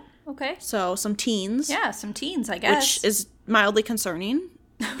 Oh, okay. So some teens. Yeah, some teens, I guess. Which is mildly concerning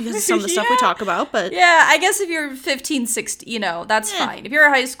because of some of the stuff we talk about. But yeah, I guess if you're 15, 16, that's fine. If you're a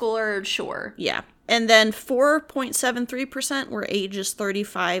high schooler, sure. Yeah. And then 4.73% were ages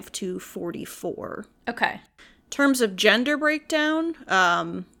 35 to 44. Okay. In terms of gender breakdown,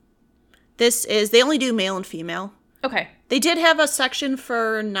 they only do male and female. Okay. They did have a section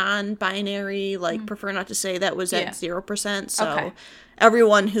for non-binary, prefer not to say, that was at 0%. So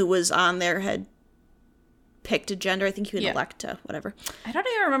everyone who was on there had picked a gender. I think you would elect to whatever. I don't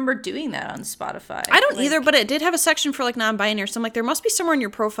even remember doing that on Spotify. I don't either, but it did have a section for non-binary. So I'm there must be somewhere in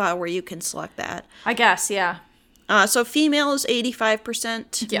your profile where you can select that. I guess, yeah. So females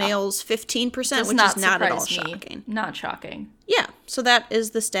 85%, males 15%, which is not at all shocking. Not shocking. Yeah, so that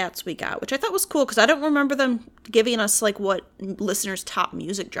is the stats we got, which I thought was cool because I don't remember them giving us what listeners' top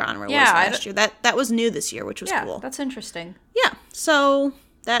music genre was last year. That was new this year, which was cool. Yeah, that's interesting. Yeah, so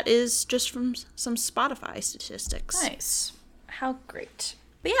that is just from some Spotify statistics. Nice. How great.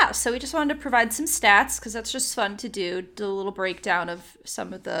 But yeah, so we just wanted to provide some stats because that's just fun to do a little breakdown of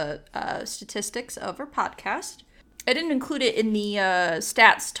some of the statistics of our podcast. I didn't include it in the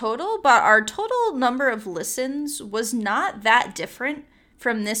stats total, but our total number of listens was not that different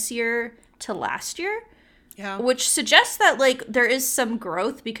from this year to last year. Yeah. Which suggests that, there is some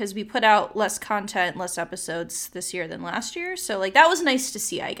growth because we put out less content, less episodes this year than last year. So, that was nice to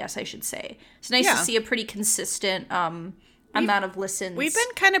see, I guess I should say. It's nice to see a pretty consistent amount of listens. We've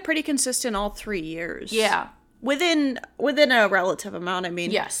been kind of pretty consistent all 3 years. Yeah. Within a relative amount, I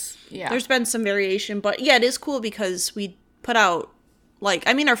mean. Yes. Yeah. There's been some variation, but yeah, it is cool because we put out,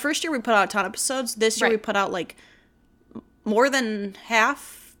 our first year we put out a ton of episodes. This year we put out, more than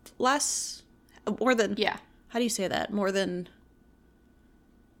half less. More than. Yeah. How do you say that? More than.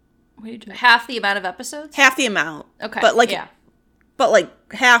 Half the amount of episodes? Half the amount. Okay. But,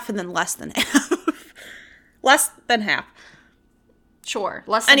 half and then less than half. Less than half. Sure.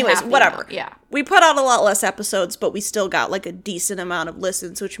 Less than Anyways, half whatever. Yeah. We put out a lot less episodes, but we still got a decent amount of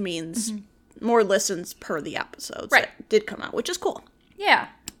listens, which means more listens per the episodes that did come out, which is cool. Yeah.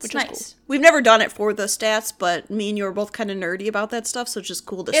 It's nice. Cool. We've never done it for the stats, but me and you are both kind of nerdy about that stuff, so it's just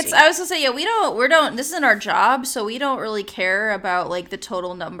cool to see. I was gonna say, we don't, this isn't our job, so we don't really care about, the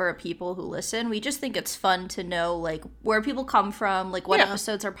total number of people who listen. We just think it's fun to know, where people come from, what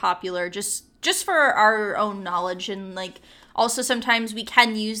episodes are popular, just for our own knowledge, and, also sometimes we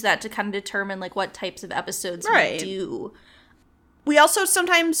can use that to kind of determine, what types of episodes we do. We also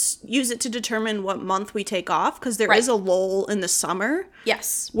sometimes use it to determine what month we take off, because there is a lull in the summer.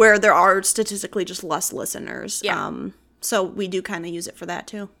 Yes. Where there are statistically just less listeners. Yeah. So we do kind of use it for that,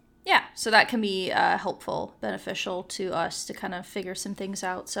 too. Yeah, so that can be helpful, beneficial to us to kind of figure some things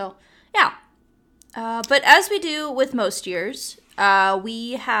out. So, yeah. But as we do with most years,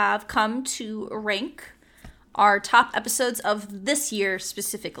 we have come to rank our top episodes of this year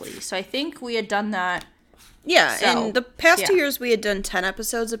specifically. So I think we had done that. Yeah, in the past 2 years, we had done 10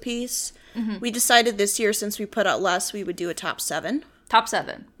 episodes apiece. Mm-hmm. We decided this year, since we put out less, we would do a top 7. Top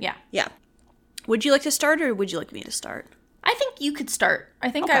 7, yeah. Yeah. Would you like to start, or would you like me to start? I think you could start. I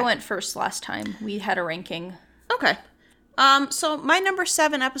think I went first last time. We had a ranking. Okay. So my number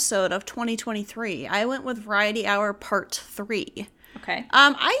 7 episode of 2023, I went with Variety Hour Part 3. Okay.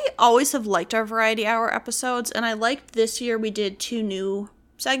 I always have liked our Variety Hour episodes, and I liked this year we did 2 new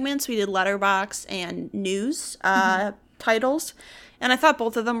segments. We did Letterbox and News titles, and I thought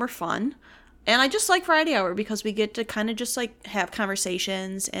both of them were fun. And I just like Variety Hour because we get to kind of just have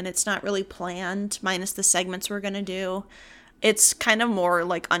conversations, and it's not really planned, minus the segments we're going to do. It's kind of more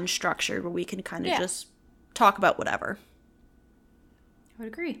unstructured, where we can kind of just talk about whatever. I would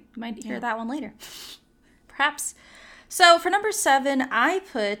agree. You might hear that one later. Perhaps. So for number 7, I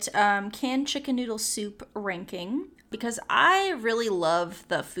put canned chicken noodle soup ranking, because I really love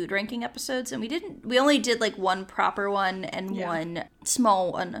the food ranking episodes, and we only did one proper one and one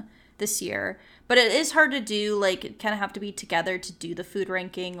small one this year. But it is hard to do, kind of have to be together to do the food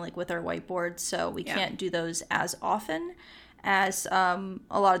ranking, with our whiteboard, so we can't do those as often as a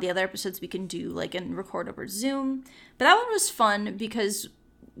lot of the other episodes we can do, and record over Zoom. But that one was fun because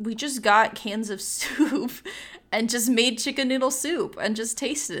we just got cans of soup and just made chicken noodle soup and just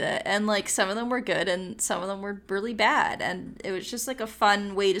tasted it. And, like, some of them were good and some of them were really bad. And it was just, like, a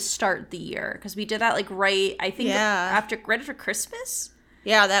fun way to start the year. Because we did that, like, right after Christmas?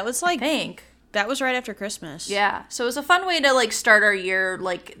 Yeah, that was, like... I think. That was right after Christmas. Yeah. So it was a fun way to, like, start our year,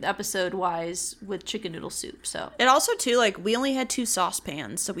 like, episode-wise with chicken noodle soup, so. It also, too, like, we only had 2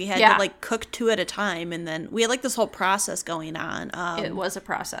 saucepans, so we had to, like, cook 2 at a time, and then we had, like, this whole process going on. It was a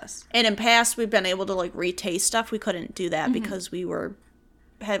process. And in past, we've been able to, like, retaste stuff. We couldn't do that because we were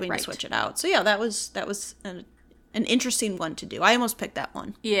having to switch it out. So, yeah, that was an interesting one to do. I almost picked that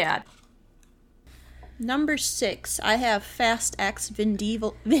one. Yeah. Number 6, I have Fast X. Vin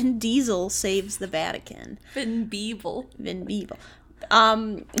Diesel saves the Vatican. Vin Diesel. You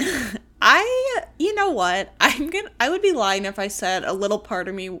know what? I would be lying if I said a little part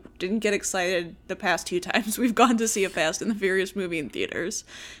of me didn't get excited the past 2 times we've gone to see a Fast and the Furious movie in theaters.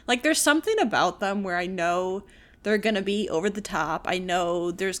 Like, there's something about them where I know they're gonna be over the top. I know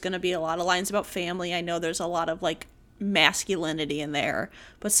there's gonna be a lot of lines about family. I know there's a lot of, like, masculinity in there,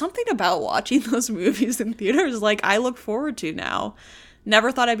 but something about watching those movies in theaters, like, I look forward to now.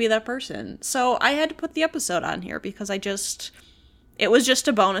 Never thought I'd be that person. So I had to put the episode on here because it was just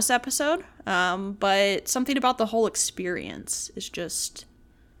a bonus episode, but something about the whole experience is just,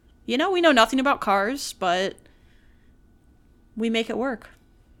 we know nothing about cars, but we make it work.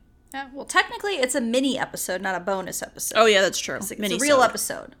 Yeah, well, technically, it's a mini episode, not a bonus episode. Oh, yeah, that's true. It's a real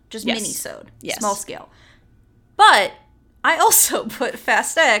episode, just mini-sode, yes. Small scale. But I also put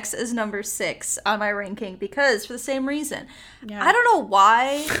Fast X as number 6 on my ranking because for the same reason. Yeah. I don't know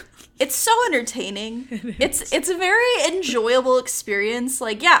why. It's so entertaining. It's a very enjoyable experience.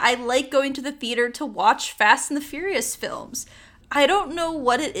 Like, yeah, I like going to the theater to watch Fast and the Furious films. I don't know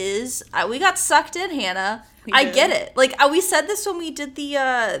what it is. We got sucked in, Hannah. I get it. Like, we said this when we did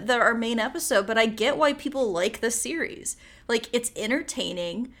our main episode, but I get why people like the series. Like, it's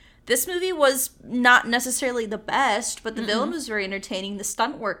entertaining. This movie was not necessarily the best, but the villain was very entertaining. The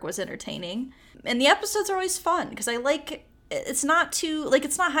stunt work was entertaining. And the episodes are always fun because I like, it's not too, like,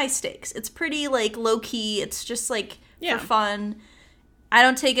 it's not high stakes. It's pretty, like, low key. It's just, like, for fun. I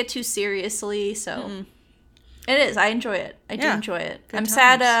don't take it too seriously, so it is. I enjoy it. I do enjoy it. I'm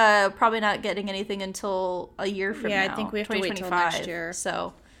sad probably not getting anything until a year from now. Yeah, I think we have to wait till next year.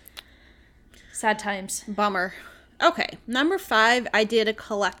 So, sad times. Bummer. Okay, number 5, I did a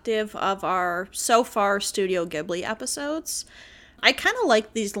collective of our so far Studio Ghibli episodes. I kind of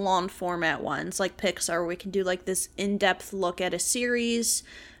like these long format ones, like Pixar, where we can do like this in-depth look at a series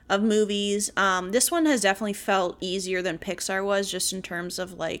of movies. This one has definitely felt easier than Pixar was, just in terms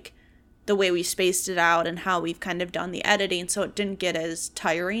of like the way we spaced it out and how we've kind of done the editing, so it didn't get as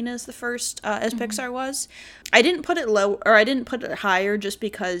tiring as the first as Pixar was. I didn't put it low, or I didn't put it higher, just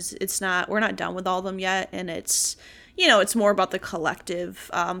because we're not done with all of them yet, and it's more about the collective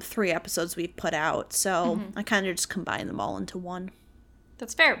 3 episodes we've put out, so I kind of just combined them all into one.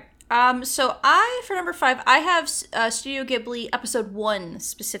 That's fair. So for number 5, I have Studio Ghibli episode 1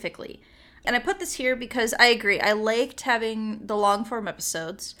 specifically, and I put this here because I agree. I liked having the long form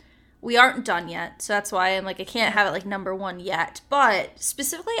episodes. We aren't done yet, so that's why I'm like, I can't have it like number 1 yet. But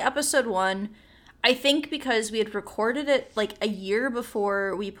specifically episode 1, I think because we had recorded it like a year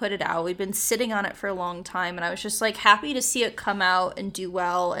before we put it out. We'd been sitting on it for a long time, and I was just like happy to see it come out and do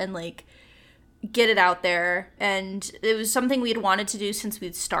well and like get it out there. And it was something we had wanted to do since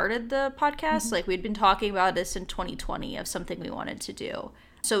we'd started the podcast. Like, we'd been talking about this in 2020 of something we wanted to do.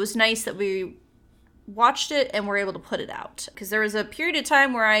 So it was nice that we watched it and were able to put it out, because there was a period of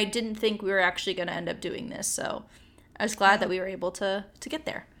time where I didn't think we were actually going to end up doing this, so I was glad that we were able to get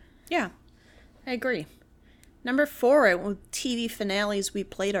there. Yeah, I agree. Number 4, with TV finales we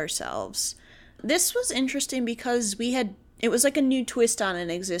played ourselves. This was interesting because it was like a new twist on an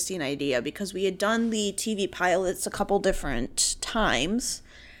existing idea, because we had done the TV pilots a couple different times.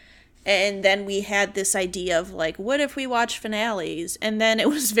 And then we had this idea of, like, what if we watch finales? And then it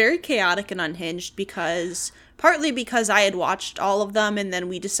was very chaotic and unhinged, partly because I had watched all of them, and then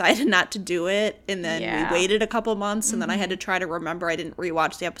we decided not to do it. And then we waited a couple months, and then I had to try to remember. I didn't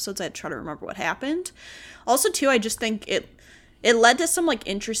rewatch the episodes. I had to try to remember what happened. Also, too, I just think it led to some, like,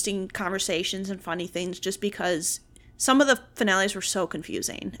 interesting conversations and funny things, just because some of the finales were so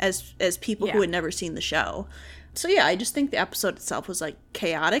confusing as people who had never seen the show. So yeah, I just think the episode itself was like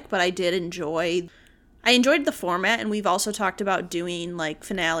chaotic, but I enjoyed the format, and we've also talked about doing like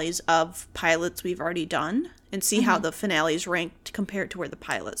finales of pilots we've already done and see how the finales ranked compared to where the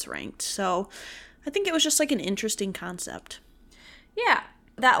pilots ranked. So I think it was just like an interesting concept. Yeah,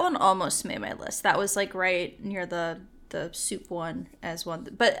 that one almost made my list. That was like right near the the soup one as one.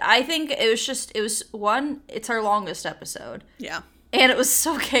 But I think it's our longest episode. Yeah. And it was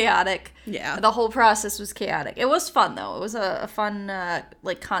so chaotic. Yeah. The whole process was chaotic. It was fun, though. It was a fun,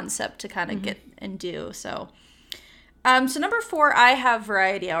 concept to kind of get and do, so. So number 4, I have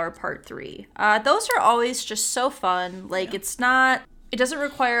Variety Hour Part 3. Those are always just so fun. Like, it doesn't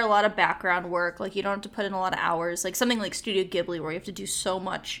require a lot of background work. Like, you don't have to put in a lot of hours. Like, something like Studio Ghibli where you have to do so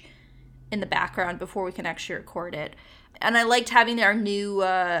much in the background before we can actually record it. And I liked having our new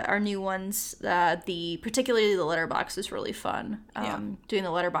ones. Particularly the Letterboxd is really fun. Doing the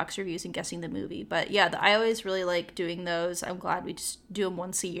Letterboxd reviews and guessing the movie. But yeah, I always really like doing those. I'm glad we just do them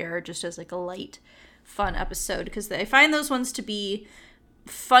once a year, just as like a light, fun episode, because I find those ones to be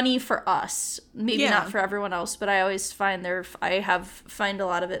funny for us. Maybe not for everyone else, but I always find find a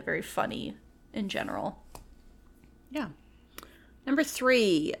lot of it very funny in general. Yeah. Number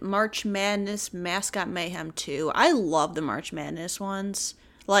 3, March Madness Mascot Mayhem 2. I love the March Madness ones.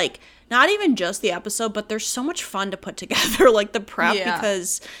 Like, not even just the episode, but they're so much fun to put together, like the prep,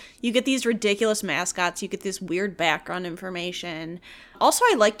 because you get these ridiculous mascots, you get this weird background information. Also,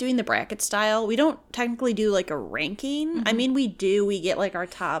 I like doing the bracket style. We don't technically do, like, a ranking. Mm-hmm. I mean, we get, like, our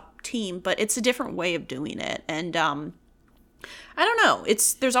top team, but it's a different way of doing it. And, I don't know.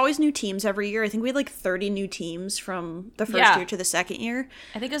 There's always new teams every year. I think we had like 30 new teams from the first year to the second year.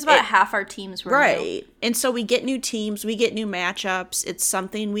 I think it was about half our teams were right. new. And so we get new teams, we get new matchups. It's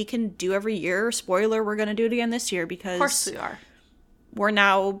something we can do every year. Spoiler, we're going to do it again this year because of course we are. We're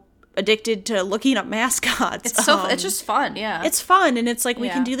now addicted to looking up mascots. It's just fun, yeah. It's fun, and it's like we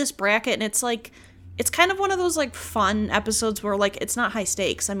can do this bracket, and it's like it's kind of one of those like fun episodes where like it's not high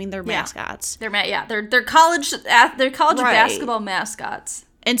stakes. I mean, they're mascots. They're college basketball mascots.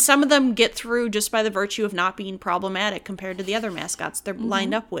 And some of them get through just by the virtue of not being problematic compared to the other mascots they're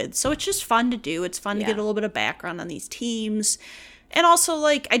lined up with. So it's just fun to do. It's fun to get a little bit of background on these teams. And also,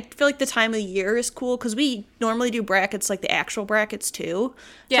 like, I feel like the time of the year is cool because we normally do brackets like the actual brackets too.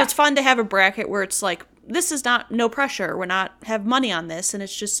 Yeah. So it's fun to have a bracket where it's like, this is no pressure. We're not have money on this. And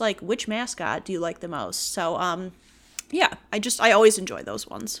it's just like, which mascot do you like the most? So, I always enjoy those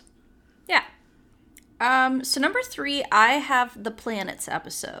ones. Yeah. So number 3, I have the Planets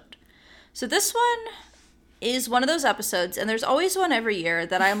episode. So this one is one of those episodes, and there's always one every year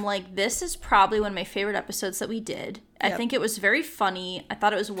that I'm like, this is probably one of my favorite episodes that we did. Yep. I think it was very funny. I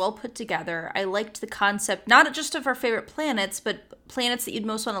thought it was well put together. I liked the concept, not just of our favorite planets, but planets that you'd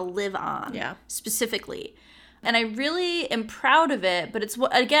most want to live on, specifically. And I really am proud of it, but it's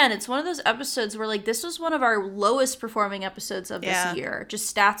one of those episodes where, like, this was one of our lowest performing episodes of this year,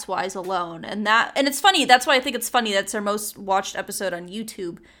 just stats-wise alone. And it's funny, that's why I think it's funny that's our most watched episode on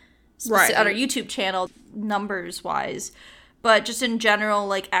YouTube, on our YouTube channel, numbers-wise. But just in general,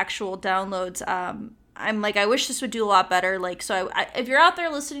 like, actual downloads, I'm like, I wish this would do a lot better. Like, so if you're out there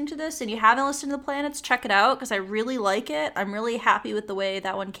listening to this and you haven't listened to The Planets, check it out because I really like it. I'm really happy with the way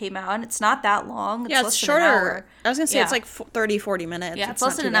that one came out. And it's not that long. It's shorter. I was going to say it's like 30, 40 minutes. Yeah, it's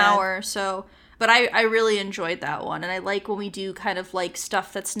less than an hour. So, but I really enjoyed that one. And I like when we do kind of like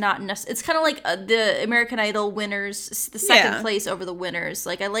stuff that's not necessarily, it's kind of like the American Idol winners, the second place over the winners.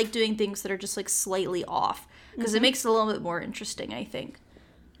 Like, I like doing things that are just like slightly off because it makes it a little bit more interesting, I think.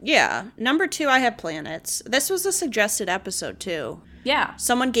 Yeah. Number 2, I have Planets. This was a suggested episode, too. Yeah.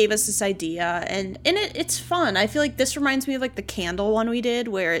 Someone gave us this idea, and it's fun. I feel like this reminds me of, like, the candle one we did,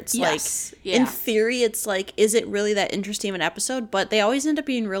 where it's, in theory, it's, like, is it really that interesting of an episode? But they always end up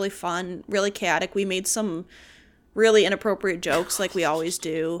being really fun, really chaotic. We made some really inappropriate jokes, like we always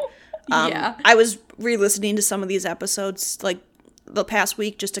do. I was re-listening to some of these episodes, like, the past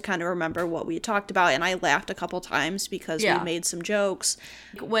week just to kind of remember what we talked about, and I laughed a couple times because we made some jokes.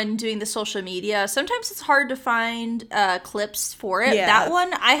 When doing the social media, sometimes it's hard to find clips for it. That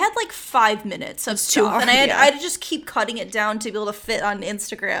one, I had like 5 minutes of stuff, and I had to just keep cutting it down to be able to fit on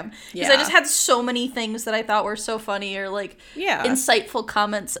Instagram because I just had so many things that I thought were so funny or like insightful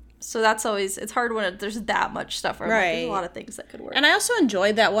comments. So that's always, it's hard when there's that much stuff. There's a lot of things that could work. And I also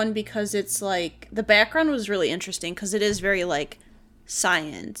enjoyed that one because it's like, the background was really interesting because it is very like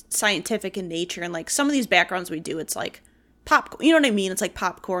scientific in nature, and like some of these backgrounds we do, it's like popcorn, you know what I mean? It's like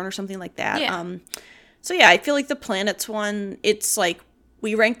popcorn or something like that. So I feel like the planets one, it's like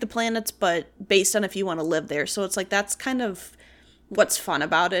we rank the planets, but based on if you want to live there. So it's like that's kind of what's fun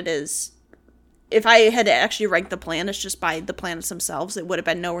about it is if I had to actually rank the planets just by the planets themselves, it would have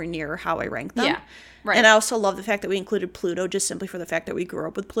been nowhere near how I ranked them. And I also love the fact that we included Pluto just simply for the fact that we grew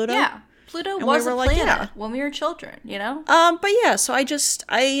up with Pluto. Pluto was a planet when we were children, you know? So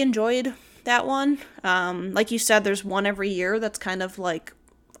I enjoyed that one. Like you said, there's one every year that's kind of like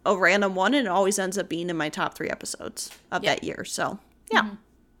a random one, and it always ends up being in my top 3 episodes of that year. So, yeah. Mm-hmm.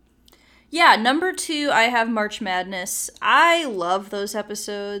 Yeah, number 2, I have March Madness. I love those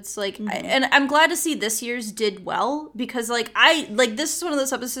episodes. Like, and I'm glad to see this year's did well, because this is one of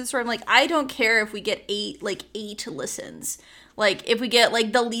those episodes where I'm like, I don't care if we get 8 listens. Like, if we get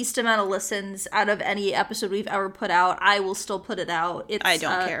the least amount of listens out of any episode we've ever put out, I will still put it out. I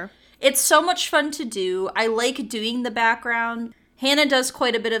don't care. It's so much fun to do. I like doing the background. Hannah does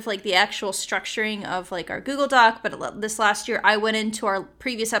quite a bit of the actual structuring of our Google Doc, but this last year I went into our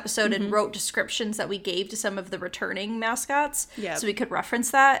previous episode and wrote descriptions that we gave to some of the returning mascots, so we could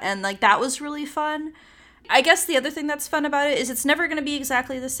reference that, and that was really fun. I guess the other thing that's fun about it is it's never going to be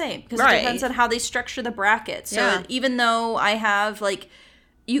exactly the same, because it depends on how they structure the bracket. So even though I have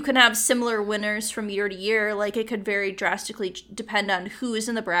you can have similar winners from year to year. It could very drastically depend on who is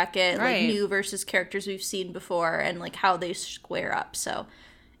in the bracket, new versus characters we've seen before, and how they square up. So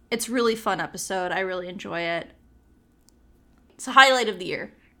it's a really fun episode. I really enjoy it. It's a highlight of the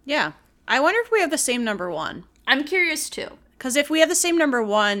year. Yeah. I wonder if we have the same number 1. I'm curious too. Because if we have the same number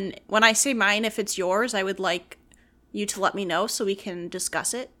 1, when I say mine, if it's yours, I would like you to let me know so we can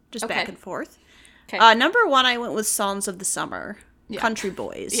discuss it just back and forth. Okay. Number 1, I went with Songs of the Summer. Country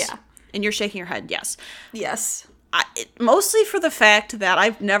Boys. Yeah. And you're shaking your head, yes. Yes. Mostly for the fact that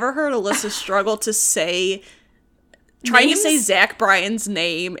I've never heard Alyssa struggle to say... Trying to say Zach Bryan's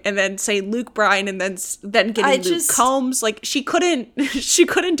name and then say Luke Bryan and then getting Luke Combs. She couldn't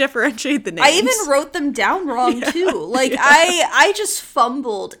differentiate the names. I even wrote them down wrong too. I just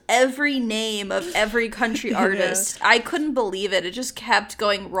fumbled every name of every country artist. I couldn't believe it. It just kept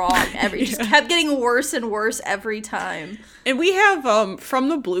going wrong. It just kept getting worse and worse every time. And we have from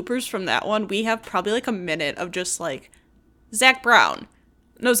the bloopers from that one, we have probably a minute of just Zach Brown.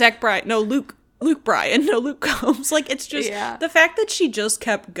 No Zach Bryan. No Luke Bryan, no Luke Combs. It's just the fact that she just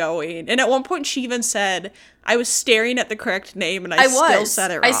kept going. And at one point she even said, I was staring at the correct name and I still said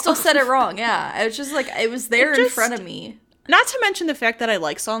it wrong. I still said it wrong, yeah. I was just it was there in front of me. Not to mention the fact that I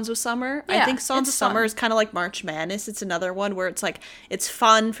like Songs of Summer. I think Songs of Summer is kind of like March Madness. It's another one where it's it's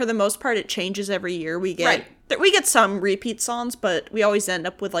fun. For the most part, it changes every year. We get some repeat songs, but we always end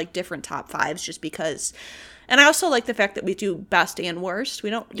up with different top 5s just because... And I also like the fact that we do best and worst. We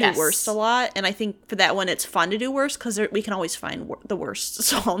don't do worst a lot. And I think for that one, it's fun to do worst because we can always find the worst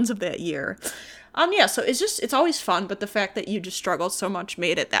songs of that year. So it's always fun. But the fact that you just struggled so much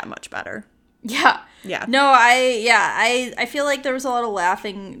made it that much better. Yeah. Yeah. No, I feel like there was a lot of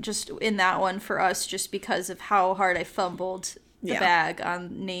laughing just in that one for us just because of how hard I fumbled the bag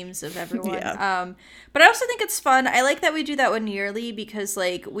on names of everyone. But I also think it's fun. I like that we do that one yearly because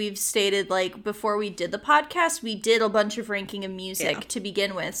we've stated before we did the podcast, we did a bunch of ranking of music to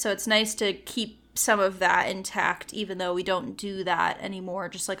begin with. So it's nice to keep some of that intact even though we don't do that anymore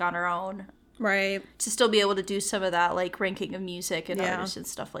just on our own. Right. To still be able to do some of that ranking of music and artists and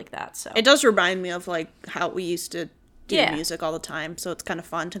stuff like that. So it does remind me of how we used to do music all the time. So it's kind of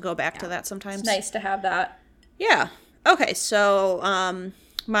fun to go back to that sometimes. It's nice to have that. Yeah. Okay, so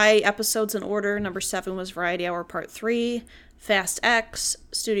my episodes in order, number 7 was Variety Hour Part 3, Fast X,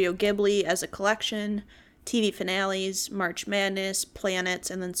 Studio Ghibli as a collection, TV finales, March Madness, Planets,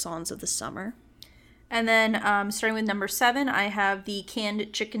 and then Songs of the Summer. And then starting with number 7, I have the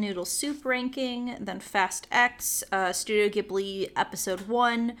Canned Chicken Noodle Soup ranking, then Fast X, Studio Ghibli Episode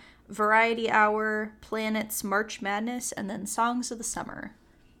 1, Variety Hour, Planets, March Madness, and then Songs of the Summer.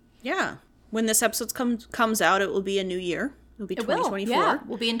 Yeah. When this episode comes out, it will be a new year. It will be 2024. Yeah,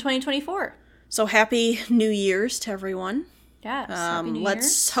 we'll be in 2024. So happy New Year's to everyone. Yes, happy New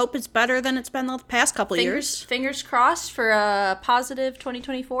let's hope it's better than it's been the past couple years. Fingers crossed for a positive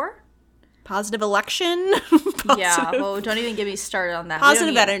 2024. Positive election. Yeah, well, don't even get me started on that.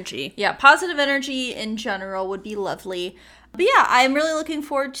 Positive energy. Yeah, positive energy in general would be lovely. But yeah, I'm really looking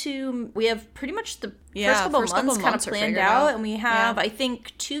forward to, we have pretty much the first couple months kind of planned out, and we have, I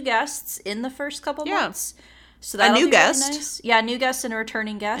think, 2 guests in the first couple months. So that'll be really nice. Yeah, a new guest and a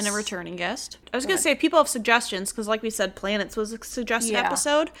returning guest. I was going to say, if people have suggestions, because like we said, Planets was a suggested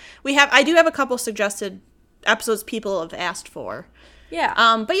episode. I do have a couple suggested episodes people have asked for. Yeah.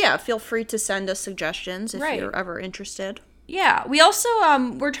 But yeah, feel free to send us suggestions if you're ever interested. Yeah, we also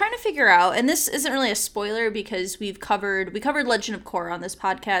we're trying to figure out, and this isn't really a spoiler because we covered Legend of Korra on this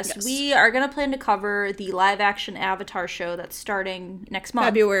podcast. Yes. We are gonna plan to cover the live action Avatar show that's starting next month,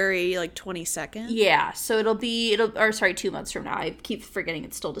 February 22nd. Yeah, so it'll 2 months from now. I keep forgetting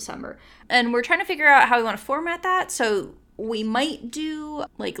it's still December, and we're trying to figure out how we want to format that. So we might do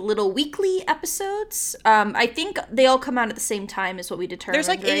like little weekly episodes. I think they all come out at the same time is what we determined. There's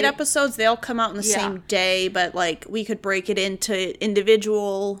like 8 episodes. They all come out on the same day, but like we could break it into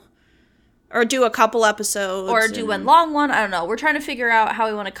individual or do a couple episodes. Or do one long one. I don't know. We're trying to figure out how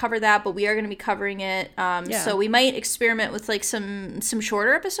we want to cover that, but we are going to be covering it. So we might experiment with like some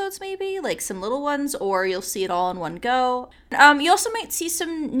shorter episodes maybe, like some little ones, or you'll see it all in one go. You also might see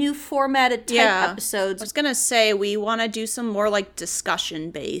some new formatted type episodes. I was going to say we want to do some more like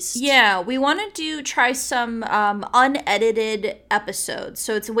discussion based. Yeah, we want to try some unedited episodes.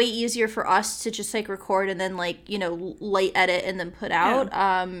 So it's way easier for us to just like record and then like, you know, light edit and then put out.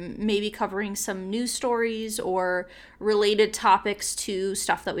 Yeah. Maybe covering some news stories or related topics to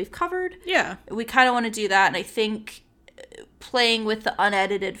stuff that we've covered. Yeah. We kind of want to do that, and I think playing with the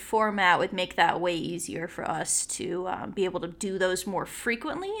unedited format would make that way easier for us to be able to do those more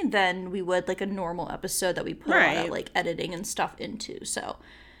frequently than we would like a normal episode that we put a lot of like editing and stuff into. So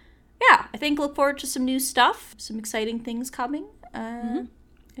yeah, I think look forward to some new stuff, some exciting things coming. And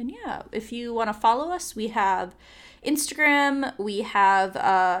yeah, if you want to follow us, we have Instagram, we have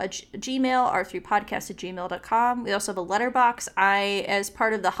Gmail, r3podcast@gmail.com. We also have a letterbox. As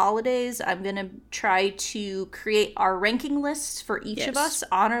part of the holidays, I'm going to try to create our ranking lists for each of us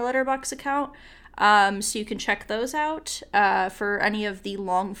on our letterbox account. So you can check those out for any of the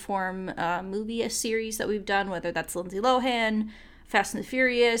long-form movie series that we've done, whether that's Lindsay Lohan, Fast and the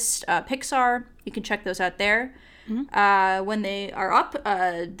Furious, Pixar. You can check those out there. When they are up,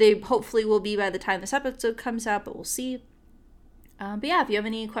 they hopefully will be by the time this episode comes out, but we'll see. But yeah, if you have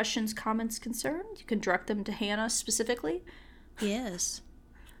any questions, comments, concerns, you can direct them to Hannah specifically. Yes.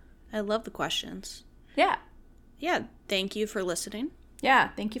 I love the questions. Yeah. Yeah, thank you for listening.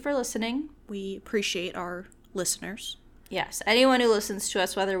 Yeah, thank you for listening. We appreciate our listeners. Yes, anyone who listens to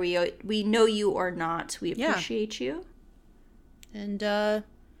us, whether we know you or not, we appreciate you. And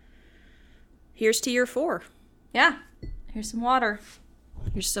here's to year 4. Yeah, here's some water.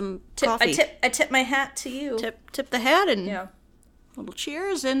 Here's some coffee. I tip my hat to you. Tip the hat and little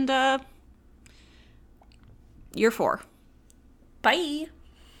cheers and year 4. Bye.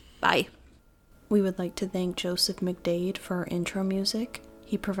 Bye. We would like to thank Joseph McDade for our intro music.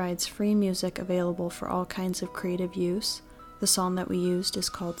 He provides free music available for all kinds of creative use. The song that we used is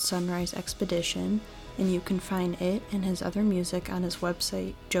called Sunrise Expedition, and you can find it and his other music on his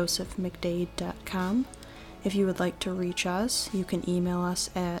website, josephmcdade.com. If you would like to reach us, you can email us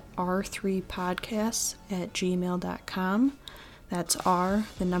at r3podcasts@gmail.com. That's R,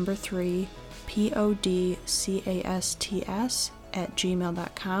 the number 3,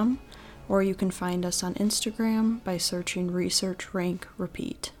 podcasts@gmail.com. Or you can find us on Instagram by searching Research Rank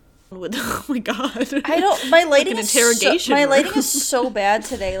Repeat. Oh my god. My lighting is so bad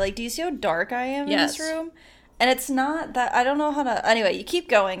today. Like, do you see how dark I am in this room? And it's not that, I don't know how to, anyway, you keep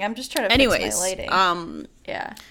going. I'm just trying to fix my lighting. Yeah.